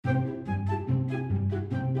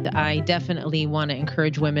I definitely want to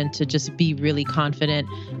encourage women to just be really confident.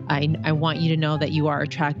 I want you to know that you are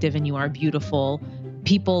attractive and you are beautiful.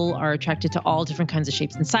 People are attracted to all different kinds of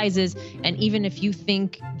shapes and sizes. And even if you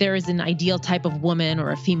think there is an ideal type of woman or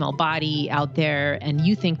a female body out there and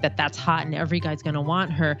you think that that's hot and every guy's going to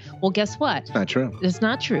want her, well, guess what? It's not true. It's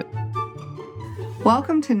not true.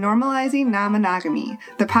 Welcome to Normalizing Non-Monogamy,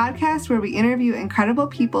 the podcast where we interview incredible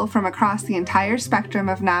people from across the entire spectrum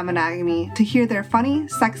of non-monogamy to hear their funny,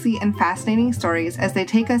 sexy, and fascinating stories as they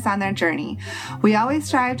take us on their journey. We always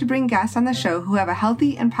strive to bring guests on the show who have a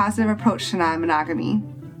healthy and positive approach to non-monogamy.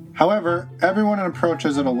 However, everyone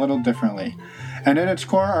approaches it a little differently. And at its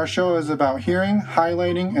core, our show is about hearing,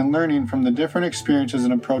 highlighting, and learning from the different experiences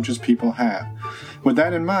and approaches people have. With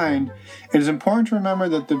that in mind, it is important to remember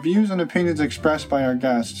that the views and opinions expressed by our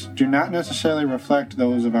guests do not necessarily reflect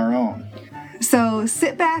those of our own. So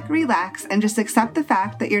sit back, relax, and just accept the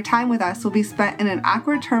fact that your time with us will be spent in an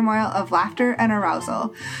awkward turmoil of laughter and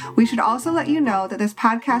arousal. We should also let you know that this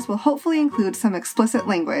podcast will hopefully include some explicit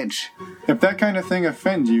language. If that kind of thing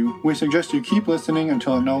offends you, we suggest you keep listening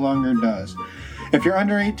until it no longer does. If you're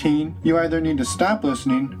under 18, you either need to stop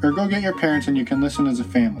listening or go get your parents and you can listen as a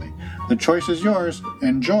family. The choice is yours.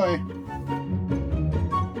 Enjoy!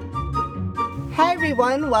 Hi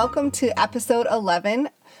everyone, welcome to episode 11.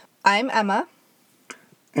 I'm Emma.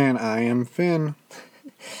 And I am Finn.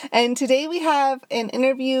 And today we have an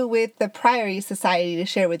interview with the Priory Society to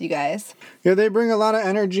share with you guys. Yeah, they bring a lot of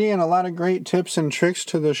energy and a lot of great tips and tricks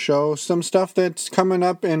to the show. Some stuff that's coming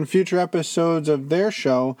up in future episodes of their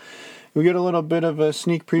show. We get a little bit of a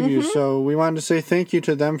sneak preview, so we wanted to say thank you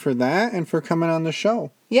to them for that and for coming on the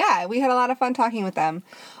show. Yeah, we had a lot of fun talking with them.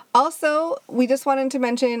 Also, we just wanted to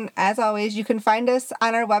mention, as always, you can find us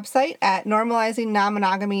on our website at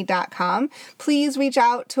normalizingnonmonogamy.com. Please reach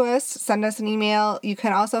out to us, send us an email. You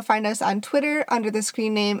can also find us on Twitter under the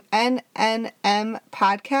screen name NNM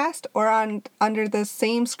Podcast or under the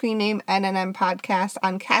same screen name NNM Podcast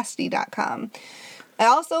on Castity.com. And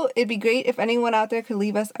also, it'd be great if anyone out there could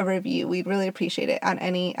leave us a review. We'd really appreciate it on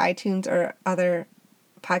any iTunes or other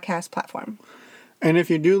podcast platform. And if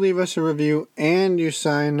you do leave us a review and you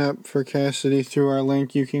sign up for Castity through our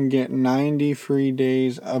link, you can get 90 free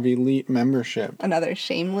days of Elite membership. Another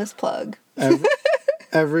shameless plug.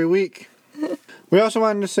 Every week. We also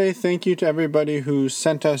wanted to say thank you to everybody who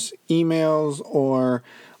sent us emails or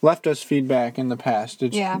left us feedback in the past.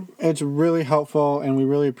 It's really helpful, and we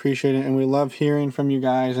really appreciate it, and we love hearing from you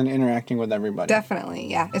guys and interacting with everybody. Definitely,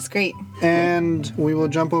 yeah. It's great. And we will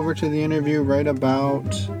jump over to the interview right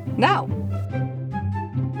about now.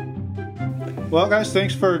 Well, guys,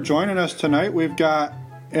 thanks for joining us tonight. We've got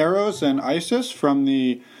Eros and Isis from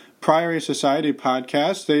the Priory Society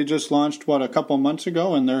podcast. They just launched, a couple months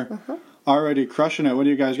ago, and they're already crushing it. What do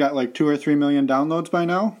you guys got, like 2 or 3 million downloads by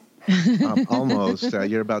now? Almost.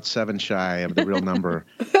 You're about 7 shy of the real number.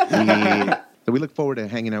 We look forward to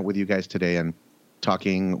hanging out with you guys today and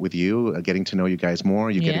talking with you, getting to know you guys more,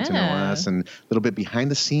 getting to know us, and a little bit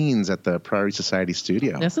behind the scenes at the Priory Society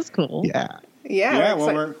studio. This is cool. Yeah,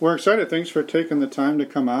 we're excited. Thanks for taking the time to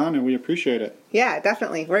come on, and we appreciate it. Yeah,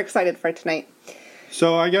 definitely. We're excited for tonight.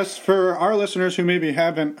 So I guess for our listeners who maybe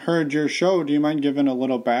haven't heard your show, do you mind giving a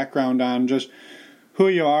little background on just who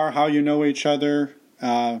you are, how you know each other,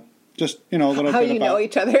 just, a little bit about... How you know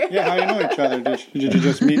each other. Yeah, how you know each other. Did you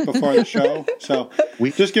just meet before the show? So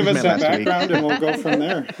just give us that background and we'll go from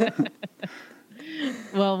there.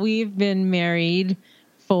 Well, we've been married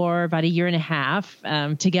for about 1.5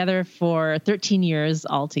 years, together for 13 years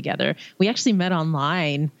altogether. We actually met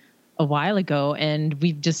online a while ago, and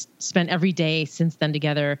we've just spent every day since then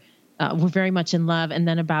together. We're very much in love. And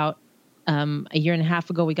then about 1.5 years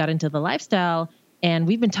ago, we got into the lifestyle, and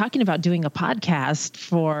we've been talking about doing a podcast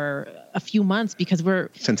for a few months because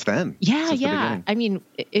since then. Yeah. I mean,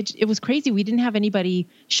 it was crazy. We didn't have anybody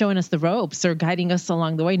showing us the ropes or guiding us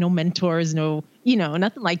along the way. No mentors,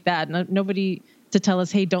 nothing like that. Nobody to tell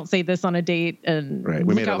us, hey, don't say this on a date. And right.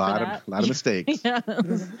 We made a lot of mistakes. Yeah.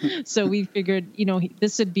 So we figured,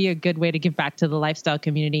 this would be a good way to give back to the lifestyle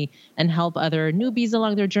community and help other newbies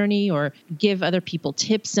along their journey, or give other people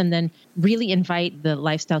tips, and then really invite the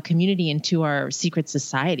lifestyle community into our secret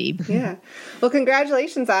society. Yeah. Well,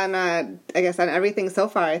 congratulations on, on everything so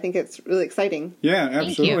far. I think it's really exciting. Yeah,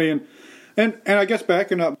 absolutely. And I guess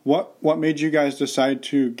backing up, what made you guys decide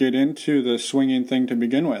to get into the swinging thing to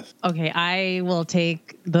begin with? Okay, I will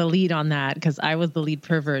take the lead on that because I was the lead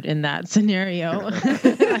pervert in that scenario.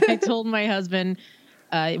 I told my husband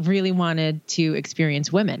I really wanted to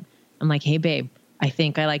experience women. I'm like, hey, babe, I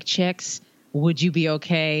think I like chicks. would you be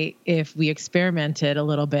okay if we experimented a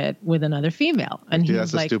little bit with another female? And he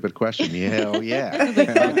that's was a stupid question. Hell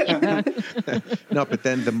yeah. No, but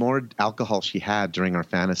then the more alcohol she had during our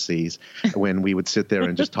fantasies, when we would sit there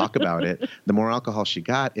and just talk about it, the more alcohol she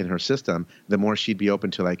got in her system, the more she'd be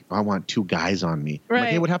open to like, I want 2 guys on me. Right. Like,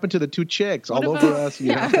 hey, what happened to the 2 chicks all over us?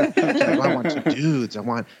 You know? She's like, I want 2 dudes. I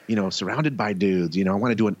want, surrounded by dudes. I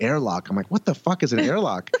want to do an airlock. I'm like, what the fuck is an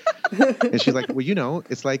airlock? And she's like, well,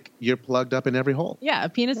 it's like you're plugged up in every hole. Yeah, a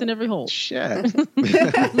penis in every hole. Shit.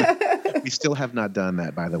 We still have not done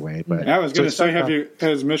that, by the way. But I was going to say,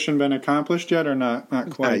 has mission been accomplished yet or not? Not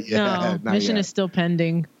quite. No, mission is still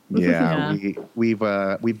pending. Yeah, we've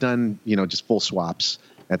done just full swaps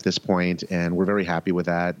at this point, and we're very happy with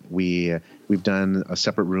that. We've done a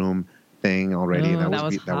separate room thing already, and that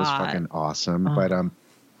was fucking awesome. But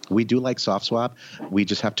we do like soft swap. We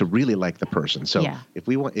just have to really like the person. So if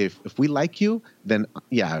we like you, then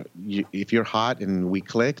if you're hot and we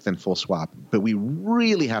click, then full swap. But we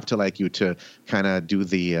really have to like you to kind of do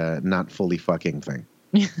the not fully fucking thing.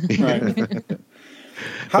 Right.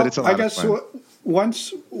 But it's a lot of fun.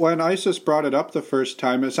 Once when Isis brought it up the first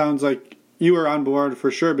time, it sounds like you were on board for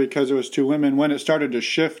sure because it was 2 women. When it started to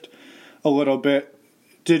shift a little bit,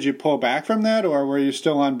 did you pull back from that, or were you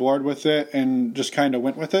still on board with it and just kind of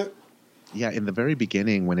went with it? Yeah, in the very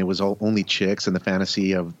beginning, when it was only chicks and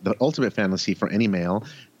the ultimate fantasy for any male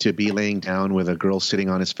to be laying down with a girl sitting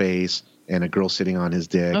on his face and a girl sitting on his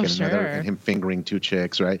dick and him fingering 2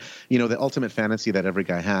 chicks, right? The ultimate fantasy that every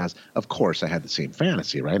guy has. Of course, I had the same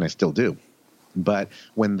fantasy, right? And I still do. But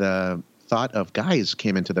when the thought of guys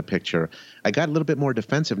came into the picture, I got a little bit more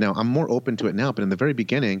defensive. Now, I'm more open to it now, but in the very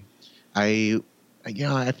beginning, I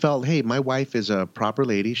felt, hey, my wife is a proper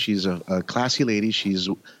lady. She's a classy lady. She's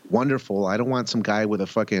wonderful. I don't want some guy with a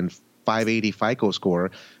fucking 580 FICO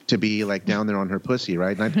score to be like down there on her pussy,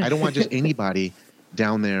 right? And I don't want just anybody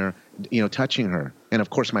down there, touching her. And of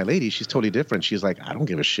course, my lady, she's totally different. She's like, I don't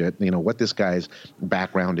give a shit, what this guy's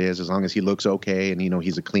background is, as long as he looks okay and,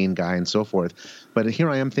 he's a clean guy and so forth. But here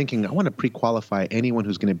I am thinking, I want to pre-qualify anyone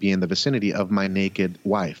who's going to be in the vicinity of my naked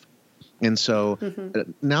wife. And so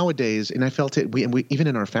nowadays, and I felt it, we even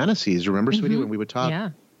in our fantasies, remember, sweetie, when we would talk,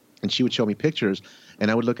 and she would show me pictures, and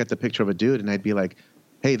I would look at the picture of a dude, and I'd be like,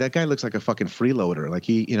 hey, that guy looks like a fucking freeloader. Like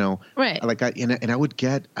he, right. Like I'd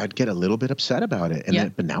get a little bit upset about it. And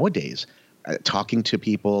then, but nowadays, talking to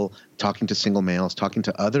people, talking to single males, talking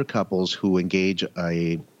to other couples who engage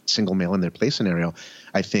a single male in their play scenario,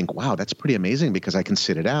 I think, wow, that's pretty amazing because I can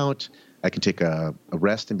sit it out. I can take a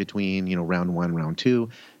rest in between, round 1, round 2.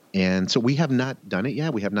 And so we have not done it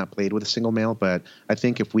yet. We have not played with a single male, but I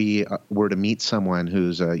think if we were to meet someone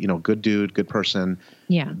who's a good dude, good person,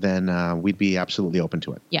 then we'd be absolutely open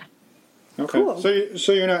to it. Yeah. Okay. Cool.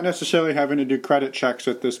 So you're not necessarily having to do credit checks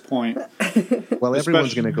at this point. Well,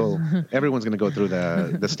 everyone's going to go through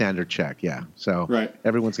the standard check. Yeah. So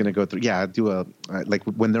everyone's going to go through. Yeah. Do like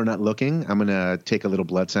when they're not looking, I'm going to take a little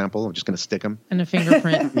blood sample. I'm just going to stick them. And a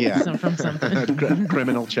fingerprint. From something.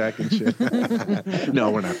 Criminal check and shit.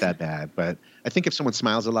 No, we're not that bad. But I think if someone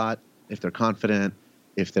smiles a lot, if they're confident,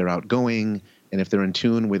 if they're outgoing, and if they're in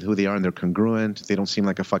tune with who they are and they're congruent, they don't seem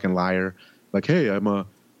like a fucking liar. Like, hey, I'm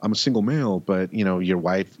a single male, but your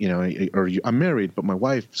wife, I'm married, but my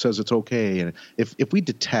wife says it's okay. And if we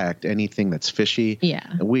detect anything that's fishy,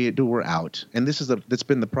 we're out. And that's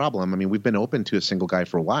been the problem. I mean, we've been open to a single guy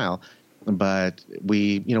for a while, but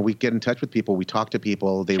we get in touch with people, we talk to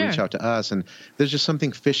people, they reach out to us, and there's just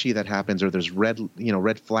something fishy that happens, or there's red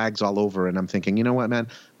flags all over. And I'm thinking, you know what, man,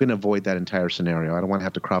 I'm going to avoid that entire scenario. I don't want to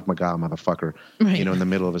have to Krav Maga motherfucker, in the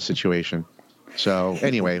middle of a situation. So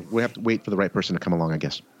anyway, we have to wait for the right person to come along, I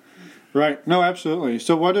guess. Right. No, absolutely.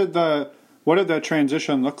 So what did that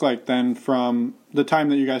transition look like then from the time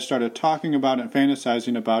that you guys started talking about it,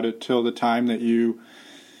 fantasizing about it, till the time that you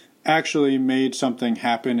actually made something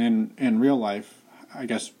happen in real life? I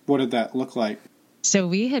guess, what did that look like? So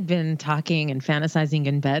we had been talking and fantasizing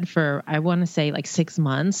in bed for, I want to say, like 6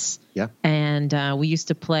 months. Yeah. And we used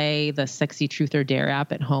to play the Sexy Truth or Dare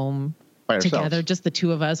app at home together, just the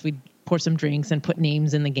 2 of us. We'd pour some drinks and put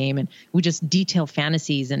names in the game, and we just detail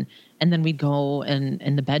fantasies, and then we'd go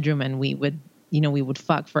in the bedroom and we would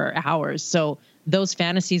fuck for hours. So those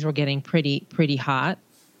fantasies were getting pretty hot.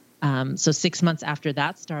 So 6 months after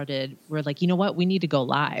that started, we're like, you know what, we need to go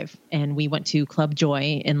live. And we went to Club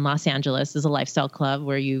Joy in Los Angeles. It's a lifestyle club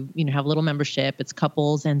where you have a little membership. It's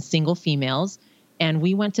couples and single females. And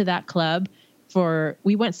we went to that club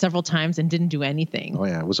we went several times and didn't do anything. Oh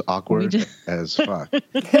yeah, it was awkward as fuck.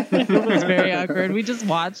 It was very awkward. We just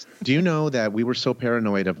watched. Do you know that we were so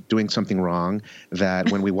paranoid of doing something wrong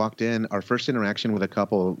that when we walked in, our first interaction with a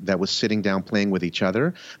couple that was sitting down playing with each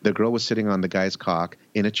other, the girl was sitting on the guy's cock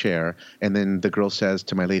in a chair, and then the girl says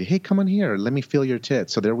to my lady, "Hey, come on here, let me feel your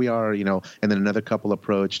tits." So there we are, and then another couple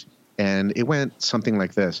approached, and it went something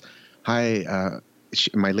like this. Hi,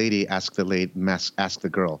 my lady asked the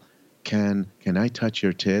girl, Can I touch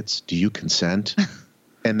your tits? Do you consent?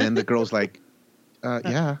 And then the girl's like,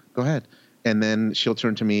 yeah, go ahead. And then she'll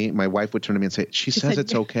turn to me. My wife would turn to me and say, she says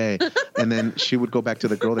it's okay. And then she would go back to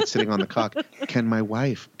the girl that's sitting on the cock. Can my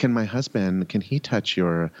husband, can he touch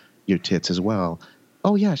your tits as well?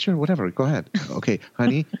 Oh, yeah, sure, whatever. Go ahead. Okay,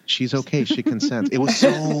 honey, she's okay. She consents. It was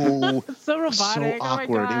so robotic. So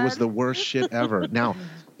awkward. Oh, it was the worst shit ever. Now,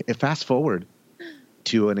 fast forward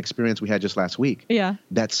to an experience we had just last week. Yeah.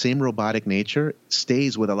 That same robotic nature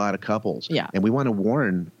stays with a lot of couples. Yeah. And we want to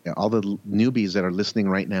warn all the newbies that are listening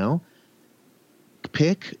right now,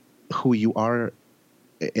 pick who you are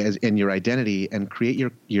as in your identity and create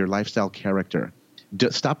your lifestyle character.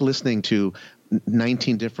 Stop listening to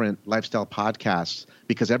 19 different lifestyle podcasts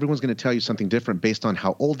because everyone's going to tell you something different based on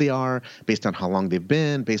how old they are, based on how long they've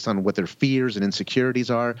been, based on what their fears and insecurities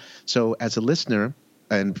are. So as a listener,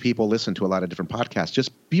 and people listen to a lot of different podcasts,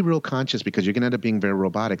 just be real conscious because you're going to end up being very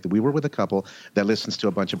robotic. We were with a couple that listens to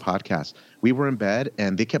a bunch of podcasts. We were in bed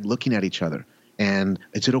and they kept looking at each other. And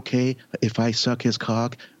is it okay if I suck his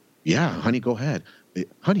cock? Yeah, honey, go ahead.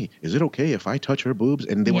 Honey, is it okay if I touch her boobs?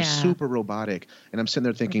 And they were super robotic. And I'm sitting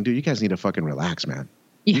there thinking, dude, you guys need to fucking relax, man.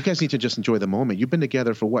 Yeah. You guys need to just enjoy the moment. You've been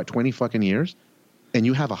together for what, 20 fucking years? And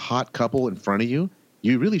you have a hot couple in front of you.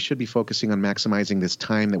 You really should be focusing on maximizing this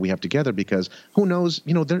time that we have together because who knows,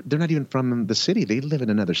 they're not even from the city. They live in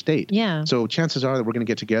another state. Yeah. So chances are that we're going to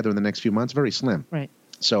get together in the next few months, very slim. Right.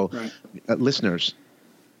 So listeners,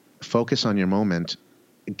 focus on your moment.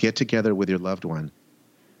 Get together with your loved one.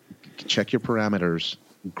 Check your parameters.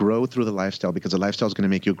 Grow through the lifestyle because the lifestyle is going to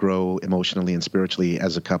make you grow emotionally and spiritually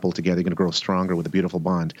as a couple together. You're going to grow stronger with a beautiful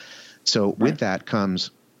bond. So with that comes,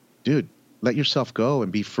 dude, let yourself go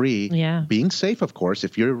and be free. Yeah. Being safe, of course.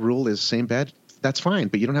 If your rule is same bed, that's fine.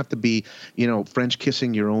 But you don't have to be, French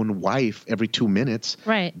kissing your own wife every 2 minutes.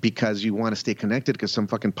 Right. Because you want to stay connected because some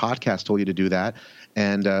fucking podcast told you to do that.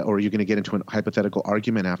 And, or you're going to get into a hypothetical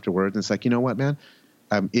argument afterwards. And it's like, you know what, man?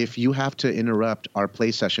 If you have to interrupt our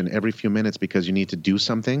play session every few minutes because you need to do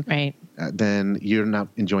something, right, then you're not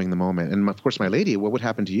enjoying the moment. And of course, my lady, what would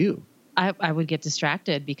happen to you? I would get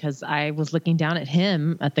distracted because I was looking down at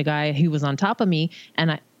him, at the guy who was on top of me,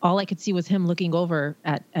 and all I could see was him looking over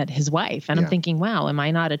at his wife. And I'm thinking, wow, am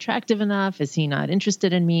I not attractive enough? Is he not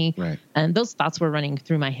interested in me? Right. And those thoughts were running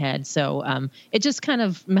through my head. So it just kind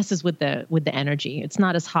of messes with the energy. It's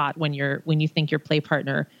not as hot when you think your play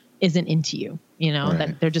partner isn't into you,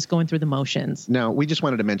 that they're just going through the motions. No, we just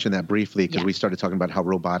wanted to mention that briefly because we started talking about how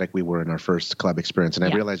robotic we were in our first club experience. And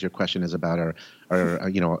I realize your question is about our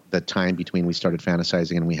the time between we started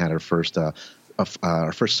fantasizing and we had our first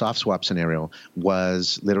soft swap scenario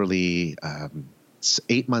was literally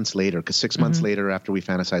 8 months later, because 6 months later after we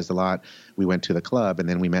fantasized a lot, we went to the club and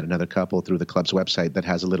then we met another couple through the club's website that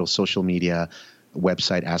has a little social media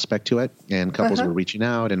website aspect to it, and couples were reaching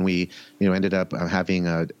out, and we ended up having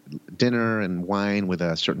a dinner and wine with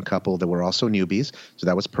a certain couple that were also newbies, so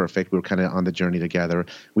that was perfect. We were kind of on the journey together.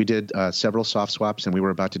 We did several soft swaps, and we were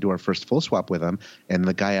about to do our first full swap with him, and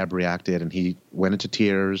the guy abreacted, and he went into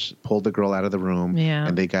tears, pulled the girl out of the room,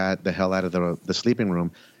 and they got the hell out of the sleeping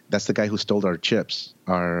room. That's the guy who stole our chips,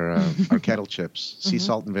 our kettle chips, sea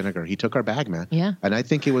salt and vinegar. He took our bag, man. Yeah. And I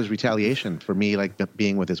think it was retaliation for me, like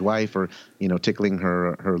being with his wife or, tickling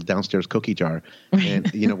her downstairs cookie jar.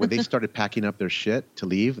 And, when they started packing up their shit to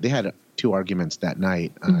leave, they had 2 arguments that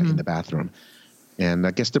night in the bathroom. And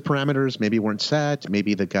I guess the parameters maybe weren't set.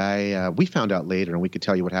 Maybe the guy, we found out later and we could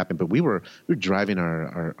tell you what happened, but we were driving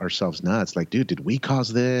ourselves nuts. Like, dude, did we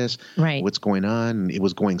cause this? Right. What's going on? It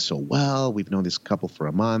was going so well. We've known this couple for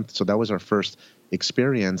a month. So that was our first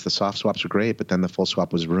experience. The soft swaps were great, but then the full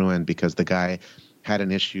swap was ruined because the guy had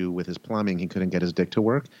an issue with his plumbing. He couldn't get his dick to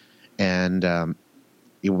work. And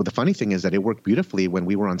the funny thing is that it worked beautifully when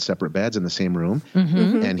we were on separate beds in the same room.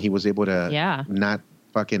 And he was able to not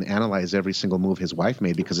fucking analyze every single move his wife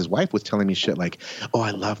made because his wife was telling me shit like, oh,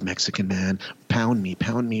 I love Mexican, man. Pound me,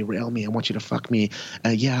 rail me. I want you to fuck me.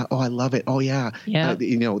 Yeah. Oh, I love it. Oh, yeah. Yeah.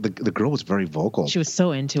 The girl was very vocal. She was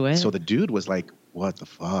so into it. So the dude was like, what the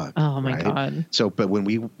fuck? Oh, my God. So, but when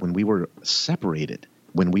we were separated,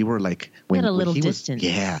 when we were like, when little distance.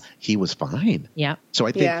 He was fine. Yeah. So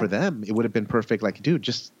I think for them, it would have been perfect. Like, dude,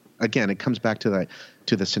 just again, it comes back to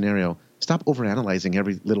the scenario. Stop overanalyzing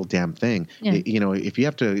every little damn thing. Yeah. If you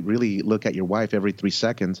have to really look at your wife every 3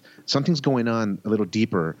 seconds, something's going on a little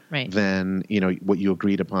deeper than what you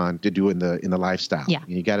agreed upon to do in the lifestyle. Yeah.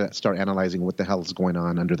 You got to start analyzing what the hell is going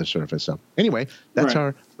on under the surface. So anyway, that's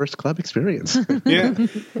our first club experience. Yeah.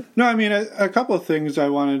 No, I mean, a couple of things I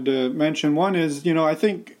wanted to mention. One is, I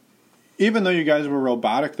think even though you guys were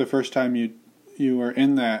robotic the first time you were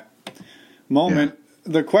in that moment,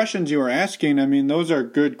 the questions you were asking, I mean, those are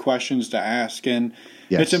good questions to ask. And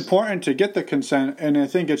it's important to get the consent. And I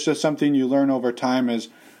think it's just something you learn over time is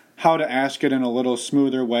how to ask it in a little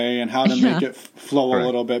smoother way and how to make it flow a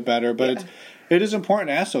little bit better. But it is important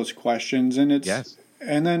to ask those questions. And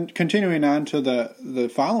and then continuing on to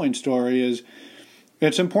the following story is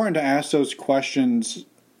it's important to ask those questions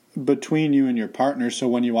between you and your partner. So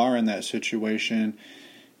when you are in that situation,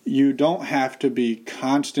 you don't have to be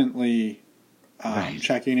constantly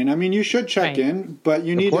checking in. I mean, you should check in, but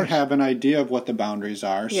you need to have an idea of what the boundaries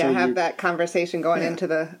are. Yeah, so have that conversation going into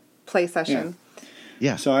the play session.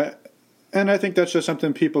 Yeah. So I think that's just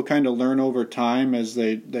something people kind of learn over time as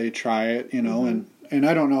they try it, and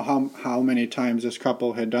I don't know how many times this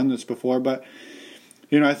couple had done this before, but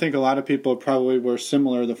I think a lot of people probably were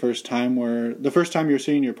similar the first time you're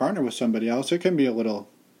seeing your partner with somebody else, it can be a little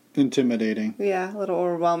intimidating. Yeah, a little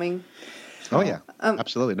overwhelming. Oh yeah,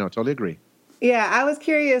 absolutely. No, totally agree. Yeah, I was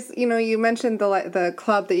curious, you mentioned the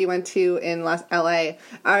club that you went to in LA.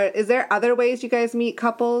 Is there other ways you guys meet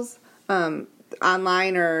couples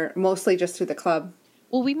online or mostly just through the club?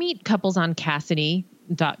 Well, we meet couples on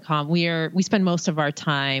Kasidie.com. We spend most of our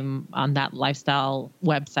time on that lifestyle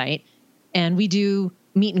website, and we do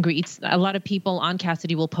meet and greets. A lot of people on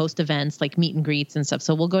Kasidie will post events like meet and greets and stuff.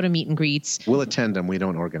 So we'll go to meet and greets. We'll attend them. We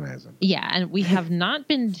don't organize them. Yeah. And we have not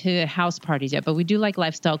been to house parties yet, but we do like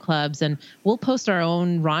lifestyle clubs, and we'll post our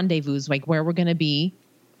own rendezvous, like where we're going to be.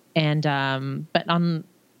 And, but on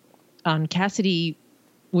Kasidie,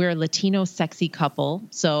 we're a Latino sexy couple.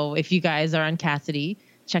 So if you guys are on Kasidie,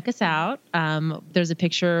 check us out. There's a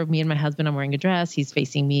picture of me and my husband. I'm wearing a dress. He's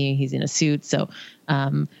facing me. He's in a suit. So,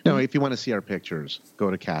 if you want to see our pictures, go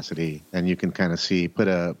to Kasidie, and you can kind of see put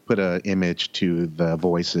a image to the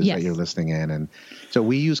voices that you're listening in. And so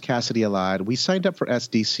we use Kasidie a lot. We signed up for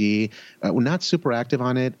SDC. We're not super active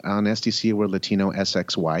on it. On SDC, we're Latino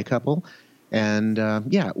SXY couple, and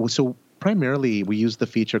so primarily we use the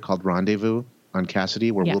feature called Rendezvous on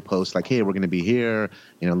Kasidie, where we'll post like, hey, we're going to be here,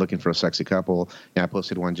 looking for a sexy couple. I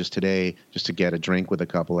posted one just today just to get a drink with a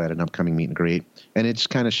couple at an upcoming meet and greet. And it just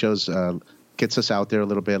kind of shows, gets us out there a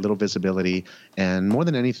little bit, a little visibility. And more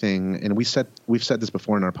than anything, and we've said this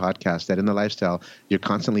before in our podcast, that in the lifestyle, you're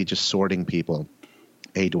constantly just sorting people.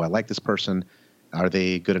 Hey, do I like this person? Are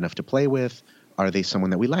they good enough to play with? Are they someone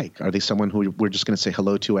that we like? Are they someone who we're just going to say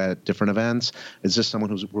hello to at different events? Is this someone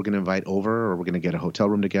we're going to invite over, or we're going to get a hotel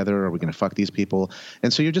room together, or we're going to fuck these people?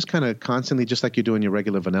 And so you're just kind of constantly, just like you do in your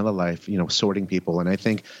regular vanilla life, sorting people. And I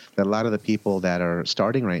think that a lot of the people that are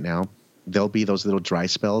starting right now, there'll be those little dry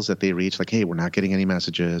spells that they reach, like, hey, we're not getting any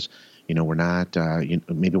messages. We're not,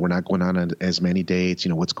 maybe we're not going on as many dates.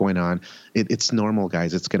 What's going on? It's normal,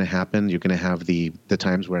 guys. It's going to happen. You're going to have the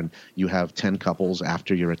times when you have 10 couples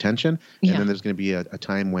after your attention. And then there's going to be a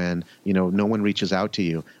time when, no one reaches out to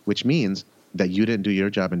you, which means that you didn't do your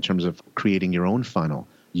job in terms of creating your own funnel.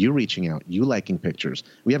 You reaching out, you liking pictures.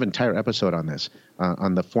 We have an entire episode on this,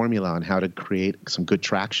 on the formula on how to create some good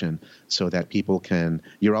traction so that people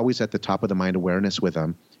you're always at the top of the mind awareness with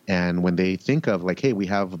them. And when they think of like, hey, we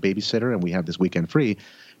have a babysitter and we have this weekend free,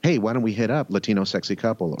 hey, why don't we hit up Latino Sexy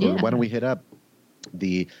Couple? Or why don't we hit up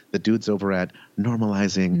the dudes over at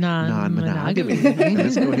Normalizing Non-Monogamy? And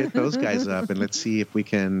let's go hit those guys up, and let's see if we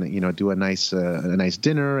can, do a nice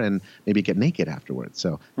dinner and maybe get naked afterwards.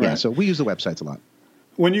 So so we use the websites a lot.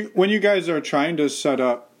 When you guys are trying to set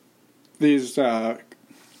up these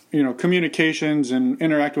communications and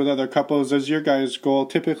interact with other couples, is your guys' goal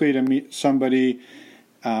typically to meet somebody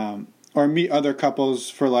or meet other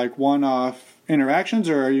couples for like one-off interactions,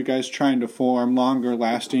 or are you guys trying to form longer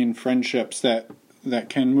lasting friendships that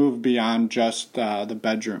can move beyond just the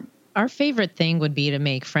bedroom? Our favorite thing would be to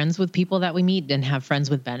make friends with people that we meet and have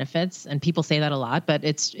friends with benefits. And people say that a lot, but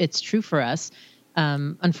it's true for us.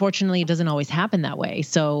 Unfortunately, it doesn't always happen that way.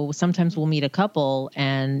 So sometimes we'll meet a couple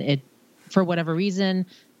and for whatever reason,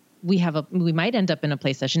 we might end up in a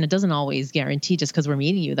play session. It doesn't always guarantee just because we're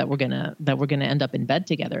meeting you that we're gonna end up in bed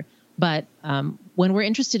together. But when we're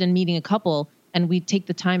interested in meeting a couple and we take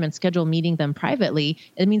the time and schedule meeting them privately,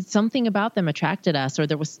 it means something about them attracted us, or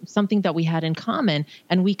there was something that we had in common,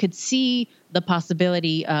 and we could see the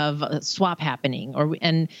possibility of a swap happening,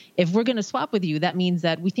 and if we're going to swap with you, that means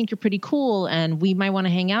that we think you're pretty cool and we might want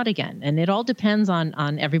to hang out again. And it all depends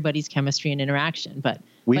on everybody's chemistry and interaction. But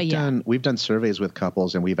we've done surveys with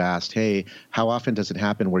couples, and we've asked, hey, how often does it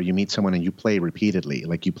happen where you meet someone and you play repeatedly,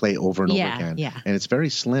 like you play over and over again? Yeah. And it's very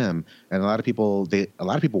slim. And a lot of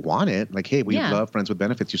people want it. Like, hey, we love friends with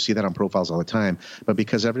benefits. You see that on profiles all the time. But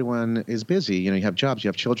because everyone is busy, you have jobs, you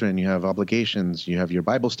have children, you have obligations, you have your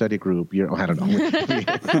Bible study group. I don't know.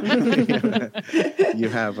 You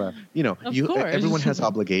have, everyone has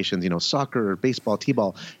obligations. Soccer, baseball,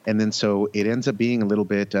 t-ball, and then so it ends up being a little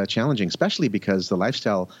bit challenging, especially because the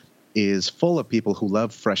lifestyle is full of people who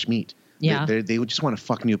love fresh meat. Yeah. They would just want to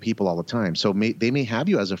fuck new people all the time. So they may have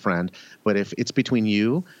you as a friend, but if it's between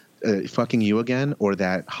you, fucking you again, or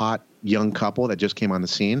that hot young couple that just came on the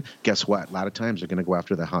scene, guess what? A lot of times they're going to go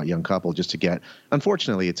after the hot young couple just to get.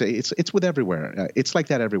 Unfortunately, it's with everywhere. It's like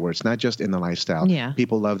that everywhere. It's not just in the lifestyle. Yeah.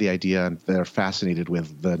 People love the idea and they're fascinated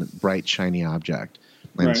with the bright, shiny object.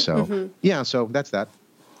 And right. so, so that's that.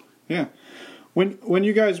 Yeah. When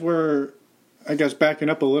you guys were, I guess, backing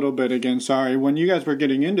up a little bit again, sorry, when you guys were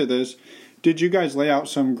getting into this, did you guys lay out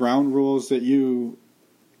some ground rules that you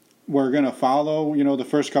were going to follow, the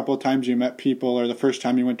first couple of times you met people or the first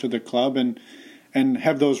time you went to the club, and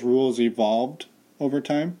have those rules evolved over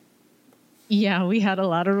time? Yeah, we had a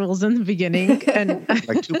lot of rules in the beginning, and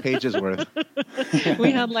like 2 pages worth.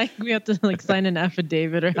 we had to sign an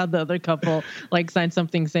affidavit, or have the other couple sign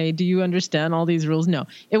something, say, do you understand all these rules? No,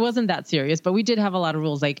 it wasn't that serious, but we did have a lot of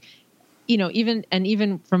rules.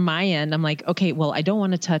 Even from my end, I'm like, okay, well, I don't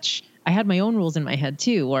want to touch. I had my own rules in my head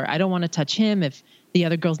too, or I don't want to touch him if the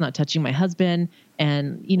other girl's not touching my husband.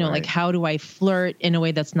 And, right. How do I flirt in a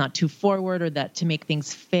way that's not too forward, or that to make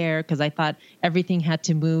things fair? Because I thought everything had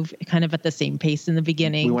to move kind of at the same pace in the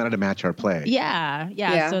beginning. We wanted to match our play.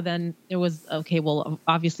 Yeah. So then it was, okay, well,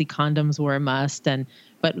 obviously condoms were a must.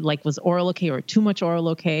 But was oral okay, or too much oral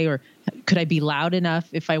okay? Or could I be loud enough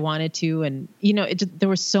if I wanted to? And, there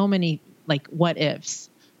were so many what ifs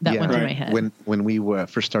that went through my head. When we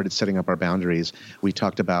first started setting up our boundaries, we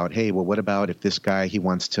talked about, hey, well, what about if this guy, he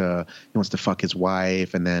wants to fuck his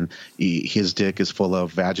wife, and then his dick is full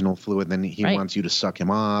of vaginal fluid, then he wants you to suck him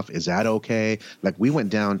off. Is that okay? We went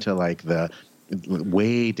down to the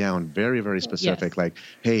way down, very, very specific. Yes.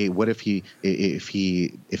 Hey, what if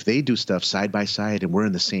they do stuff side by side and we're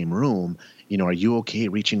in the same room? Are you okay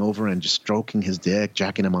reaching over and just stroking his dick,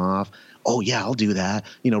 jacking him off? Oh yeah, I'll do that.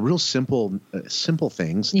 Real simple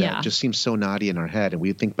things that just seem so naughty in our head, and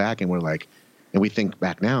we think back and we're like, and we think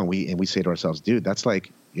back now, and we say to ourselves, dude, that's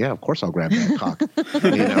yeah, of course I'll grab that cock.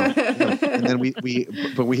 And then we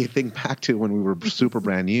think back to when we were super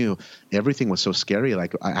brand new, everything was so scary.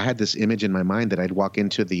 I had this image in my mind that I'd walk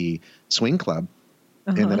into the swing club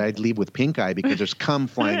and that I'd leave with pink eye because there's cum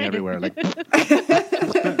flying everywhere.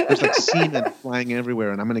 There's semen flying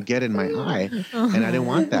everywhere, and I'm going to get in my eye, and I didn't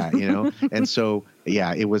want that, And so,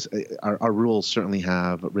 it was our rules certainly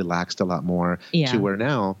have relaxed a lot more to where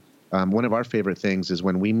now. One of our favorite things is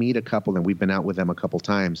when we meet a couple and we've been out with them a couple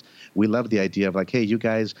times, we love the idea of hey, you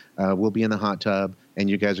guys will be in the hot tub and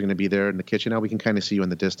you guys are going to be there in the kitchen. Now we can kind of see you in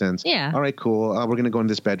the distance. Yeah. All right, cool. We're going to go in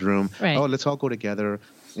this bedroom. Right. Oh, let's all go together.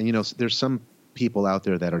 And, there's some people out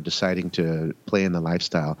there that are deciding to play in the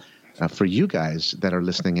lifestyle. For you guys that are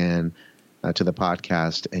listening in to the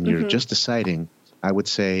podcast and you're just deciding, I would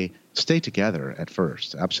say stay together at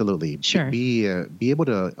first. Absolutely. Sure. Be able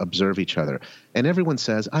to observe each other. And everyone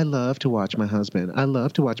says, I love to watch my husband. I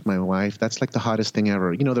love to watch my wife. That's the hottest thing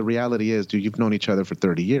ever. The reality is, dude, you've known each other for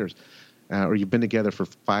 30 years or you've been together for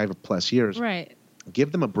 5+ years. Right.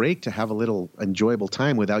 Give them a break to have a little enjoyable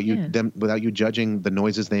time without you judging the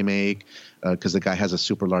noises they make, because the guy has a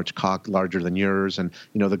super large cock, larger than yours, and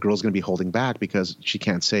the girl's going to be holding back because she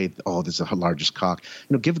can't say, "Oh, this is her largest cock."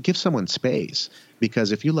 Give someone space,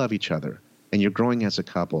 because if you love each other and you're growing as a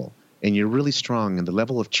couple and you're really strong and the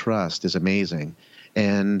level of trust is amazing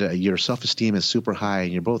and your self-esteem is super high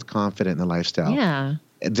and you're both confident in the lifestyle,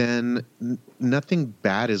 then nothing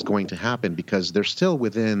bad is going to happen because they're still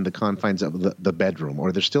within the confines of the bedroom,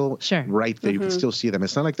 or they're still right there. You can still see them.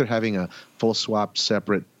 It's not like they're having a full swap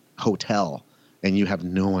separate hotel and you have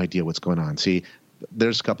no idea what's going on. See,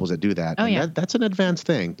 there's couples that do that. That's an advanced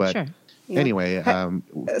thing. But anyway,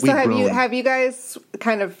 have you guys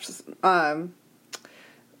kind of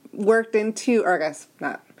worked into, or I guess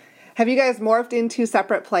not, have you guys morphed into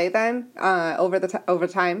separate play then over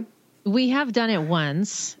time? We have done it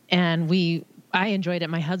once, and I enjoyed it.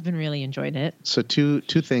 My husband really enjoyed it. So two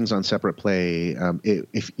things on separate play.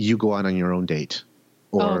 If you go out on your own date,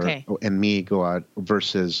 and me go out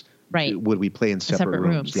versus would we play in separate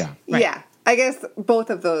rooms? Yeah. Right. I guess both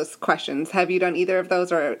of those questions. Have you done either of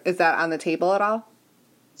those, or is that on the table at all?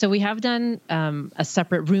 So we have done a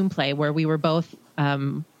separate room play where we were both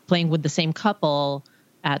playing with the same couple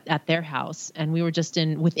at their house, and we were just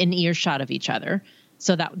within earshot of each other.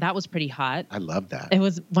 So that was pretty hot. I love that. It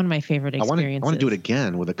was one of my favorite experiences. I want to do it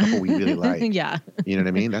again with a couple we really like. Yeah. You know what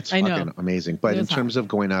I mean? That's fucking amazing. But in terms of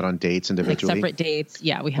going out on dates individually. Like separate dates,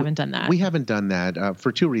 yeah, we haven't done that. We haven't done that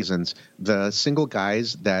for two reasons. The single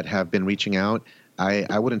guys that have been reaching out,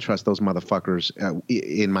 I wouldn't trust those motherfuckers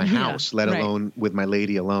in my house, let alone with my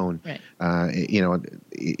lady alone. Right.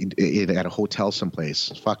 At a hotel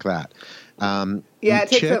someplace. Fuck that. It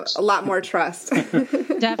takes a lot more trust.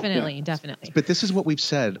 Definitely. But this is what we've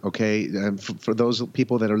said, okay? For those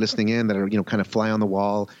people that are listening in that are, kind of fly on the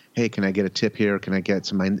wall, hey, can I get a tip here? Can I get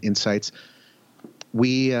some insights?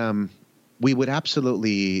 We would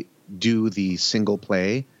absolutely do the single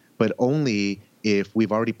play, but only if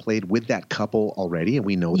we've already played with that couple already and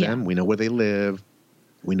we know them, we know where they live,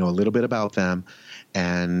 we know a little bit about them,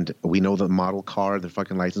 and we know the model car, the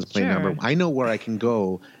fucking license plate number. I know where I can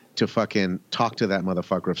go to fucking talk to that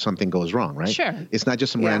motherfucker if something goes wrong, right? Sure. It's not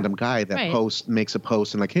just some random guy that makes a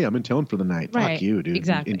post and like, hey, I'm in town for the night. Right. Fuck you, dude.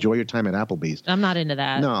 Exactly. Enjoy your time at Applebee's. I'm not into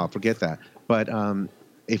that. No, forget that. But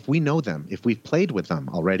if we know them, if we've played with them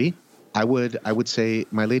already, I would say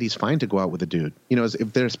my lady's fine to go out with a dude.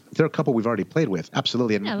 If they're a couple we've already played with,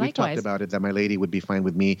 absolutely. And we've talked about it that my lady would be fine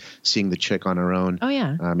with me seeing the chick on her own. Oh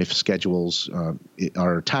yeah. If schedules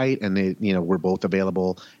are tight and we're both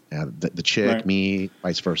available, the chick, me,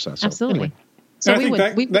 vice versa. So, absolutely. Anyway. So I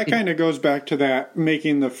think that kind of goes back to that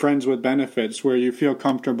making the friends with benefits where you feel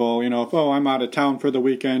comfortable. If I'm out of town for the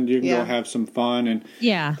weekend, you can go have some fun, and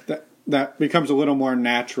that becomes a little more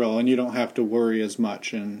natural, and you don't have to worry as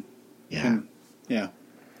much. And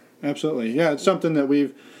absolutely. Yeah, it's something that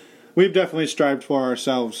we've definitely strived for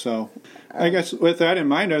ourselves. So I guess with that in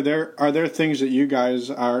mind, are there things that you guys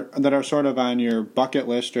that are sort of on your bucket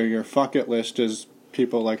list or your fuck it list, as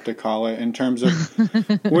people like to call it, in terms of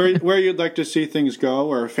where you'd like to see things go,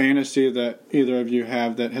 or a fantasy that either of you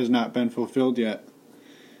have that has not been fulfilled yet?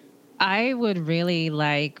 I would really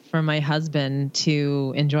like for my husband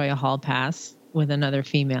to enjoy a hall pass with another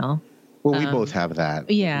female. Well, we both have that.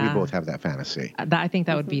 Yeah. We both have that fantasy. I think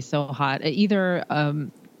that would be so hot. Either I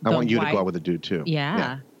want you to go out with a dude too.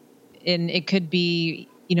 Yeah. And it could be,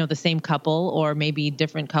 the same couple or maybe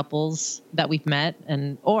different couples that we've met,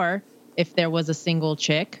 or if there was a single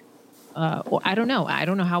chick, or I don't know. I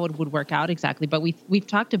don't know how it would work out exactly, but we've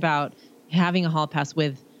talked about having a hall pass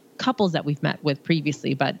with couples that we've met with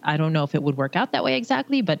previously, but I don't know if it would work out that way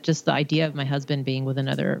exactly. But just the idea of my husband being with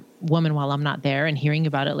another woman while I'm not there and hearing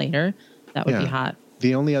about it later, that would be hot.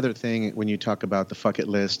 The only other thing when you talk about the fuck it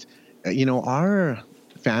list, our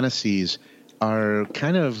fantasies are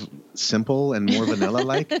kind of simple and more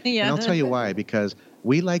vanilla-like. And I'll tell you why, because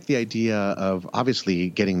we like the idea of obviously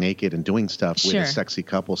getting naked and doing stuff with a sexy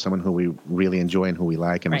couple, someone who we really enjoy and who we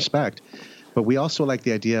like and respect. But we also like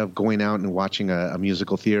the idea of going out and watching a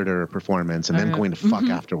musical theater performance and then going to fuck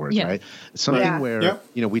afterwards, right? Something where,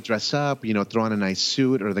 we dress up, throw on a nice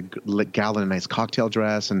suit, or the gal in a nice cocktail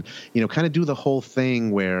dress, and, kind of do the whole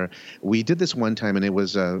thing where we did this one time and it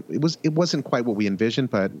wasn't quite what we envisioned,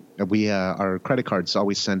 but our credit cards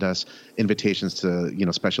always send us invitations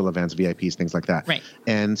to, special events, VIPs, things like that. Right.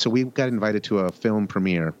 And so we got invited to a film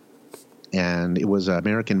premiere. And it was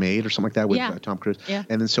American Made or something like that with Tom Cruise. Yeah.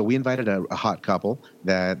 And then so we invited a hot couple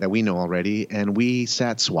that we know already, and we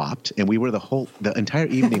sat swapped, and we were the entire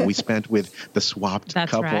evening we spent with the swapped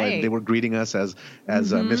couple, and they were greeting us as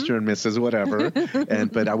Mr. and Mrs. whatever.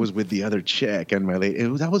 But I was with the other chick and my lady.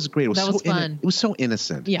 That was great. It was fun. It was so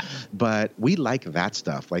innocent. Yeah. But we like that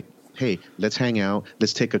stuff. Like, hey, let's hang out.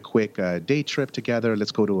 Let's take a quick day trip together.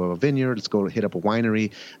 Let's go to a vineyard. Let's go hit up a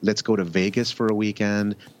winery. Let's go to Vegas for a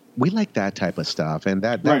weekend. We like that type of stuff, and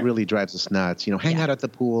that really drives us nuts. Hang out at the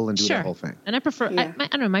pool and do that whole thing. And I prefer, I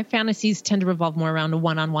don't know, my fantasies tend to revolve more around a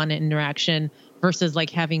one-on-one interaction versus like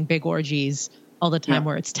having big orgies all the time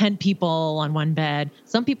where it's 10 people on one bed.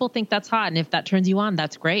 Some people think that's hot, and if that turns you on,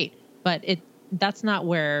 that's great. But that's not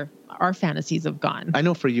where our fantasies have gone. I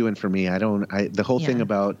know for you and for me, the whole thing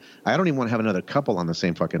about, I don't even want to have another couple on the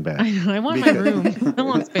same fucking bed. I want my room. I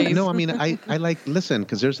want space. No, I mean, I like, listen,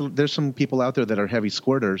 because there's some people out there that are heavy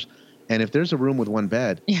squirters, And if there's a room with one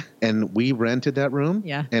bed and we rented that room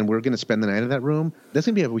and we're going to spend the night in that room, that's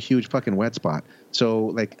going to be a huge fucking wet spot. So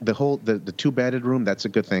like the 2-bedded room, that's a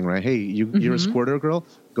good thing, right? Hey, you're a squirter girl,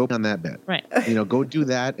 go on that bed. Right. Go do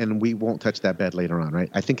that and we won't touch that bed later on, right?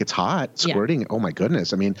 I think it's hot squirting. Oh my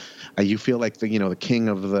goodness. I mean, you feel like the king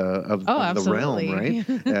of the realm, right?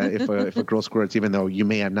 If a girl squirts, even though you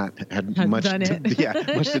may have not had much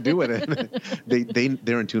to do with it,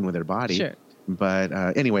 they're in tune with their body. Sure.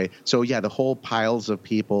 But anyway, so the whole piles of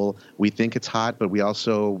people, we think it's hot, but we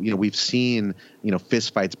also, we've seen,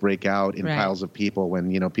 fist fights break out in piles of people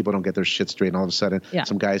when, people don't get their shit straight and all of a sudden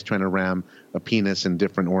some guy's trying to ram a penis in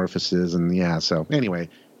different orifices. And so anyway,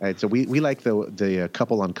 so we like the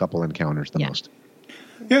couple on couple encounters the most.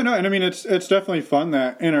 Yeah, no, and I mean, it's definitely fun,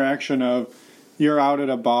 that interaction of you're out at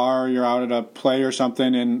a bar, you're out at a play or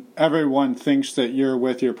something, and everyone thinks that you're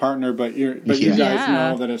with your partner, but you guys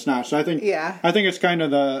know that it's not. So I think it's kind of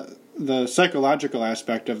the psychological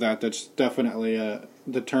aspect of that's definitely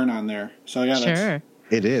the turn on there. So sure.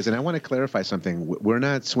 It is. And I want to clarify something. We're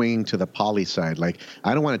not swinging to the poly side. Like,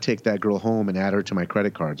 I don't want to take that girl home and add her to my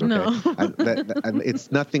credit cards. Okay. No.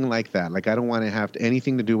 It's nothing like that. Like, I don't want to have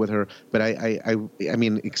anything to do with her, but I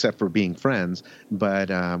mean, except for being friends, but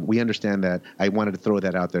we understand that. I wanted to throw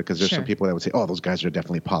that out there because there's some people that would say, oh, those guys are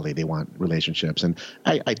definitely poly. They want relationships. And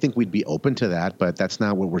I think we'd be open to that, but that's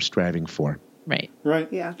not what we're striving for. Right.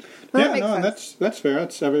 Yeah. That's fair.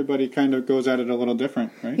 Everybody kind of goes at it a little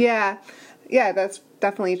different, right? Yeah, that's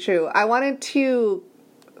definitely true. I wanted to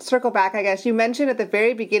circle back, I guess. You mentioned at the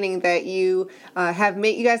very beginning that you guys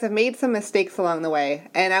have made some mistakes along the way.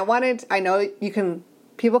 And I know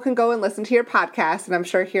people can go and listen to your podcast, and I'm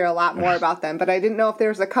sure hear a lot more about them, but I didn't know if there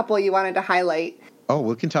was a couple you wanted to highlight. Oh,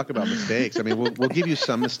 we can talk about mistakes. I mean, we'll give you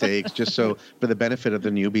some mistakes just so for the benefit of the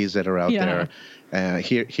newbies that are out there.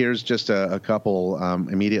 Here's just a couple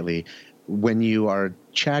immediately. When you are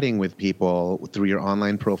chatting with people through your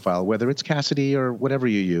online profile, whether it's Cassidy or whatever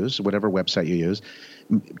you use, whatever website you use,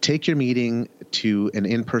 take your meeting to an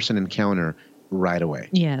in-person encounter right away.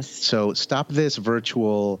 Yes. So stop this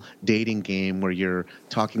virtual dating game where you're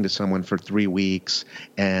talking to someone for 3 weeks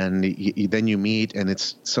and then you meet and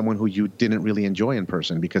it's someone who you didn't really enjoy in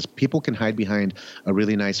person, because people can hide behind a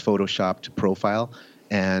really nice photoshopped profile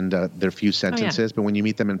and their few sentences. But when you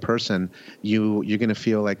meet them in person, you're going to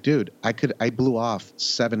feel like, dude, I blew off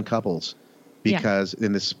 7 couples because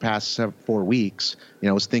in this past 4 weeks,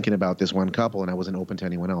 I was thinking about this one couple and I wasn't open to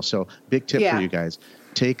anyone else. So big tip for you guys,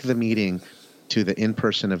 take the meeting to the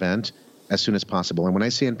in-person event as soon as possible. And when I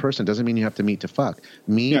say in person, doesn't mean you have to meet to fuck.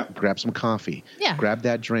 Grab some coffee, grab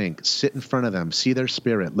that drink, sit in front of them, see their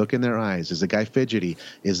spirit, look in their eyes. Is the guy fidgety?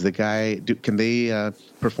 Is the guy, can they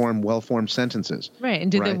perform well-formed sentences? Right. And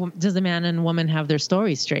does the man and woman have their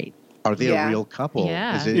stories straight? Are they a real couple?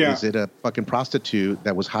 Yeah. Is it a fucking prostitute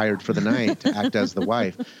that was hired for the night to act as the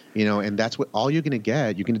wife? And that's all you're going to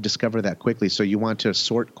get. You're going to discover that quickly. So you want to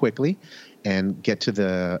sort quickly and get to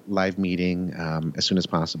the live meeting as soon as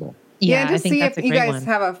possible. Yeah, and to see if you guys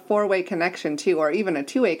have a 4-way connection too, or even a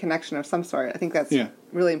 2-way connection of some sort. I think that's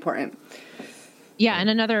really important. Yeah, and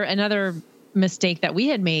another mistake that we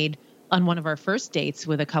had made on one of our first dates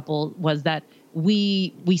with a couple was that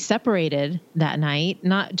we separated that night,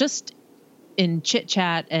 not just in chit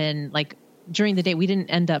chat and like during the day. We didn't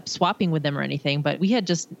end up swapping with them or anything, but we had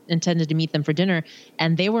just intended to meet them for dinner,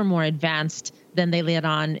 and they were more advanced than they let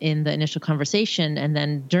on in the initial conversation. And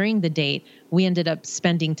then during the date, we ended up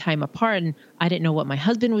spending time apart, and I didn't know what my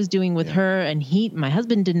husband was doing with her, and my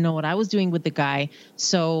husband didn't know what I was doing with the guy.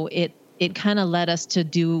 So it kind of led us to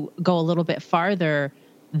go a little bit farther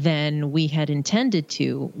than we had intended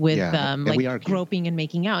to with groping and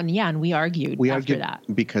making out. And we argued after that.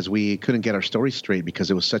 Because we couldn't get our story straight because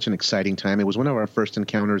it was such an exciting time. It was one of our first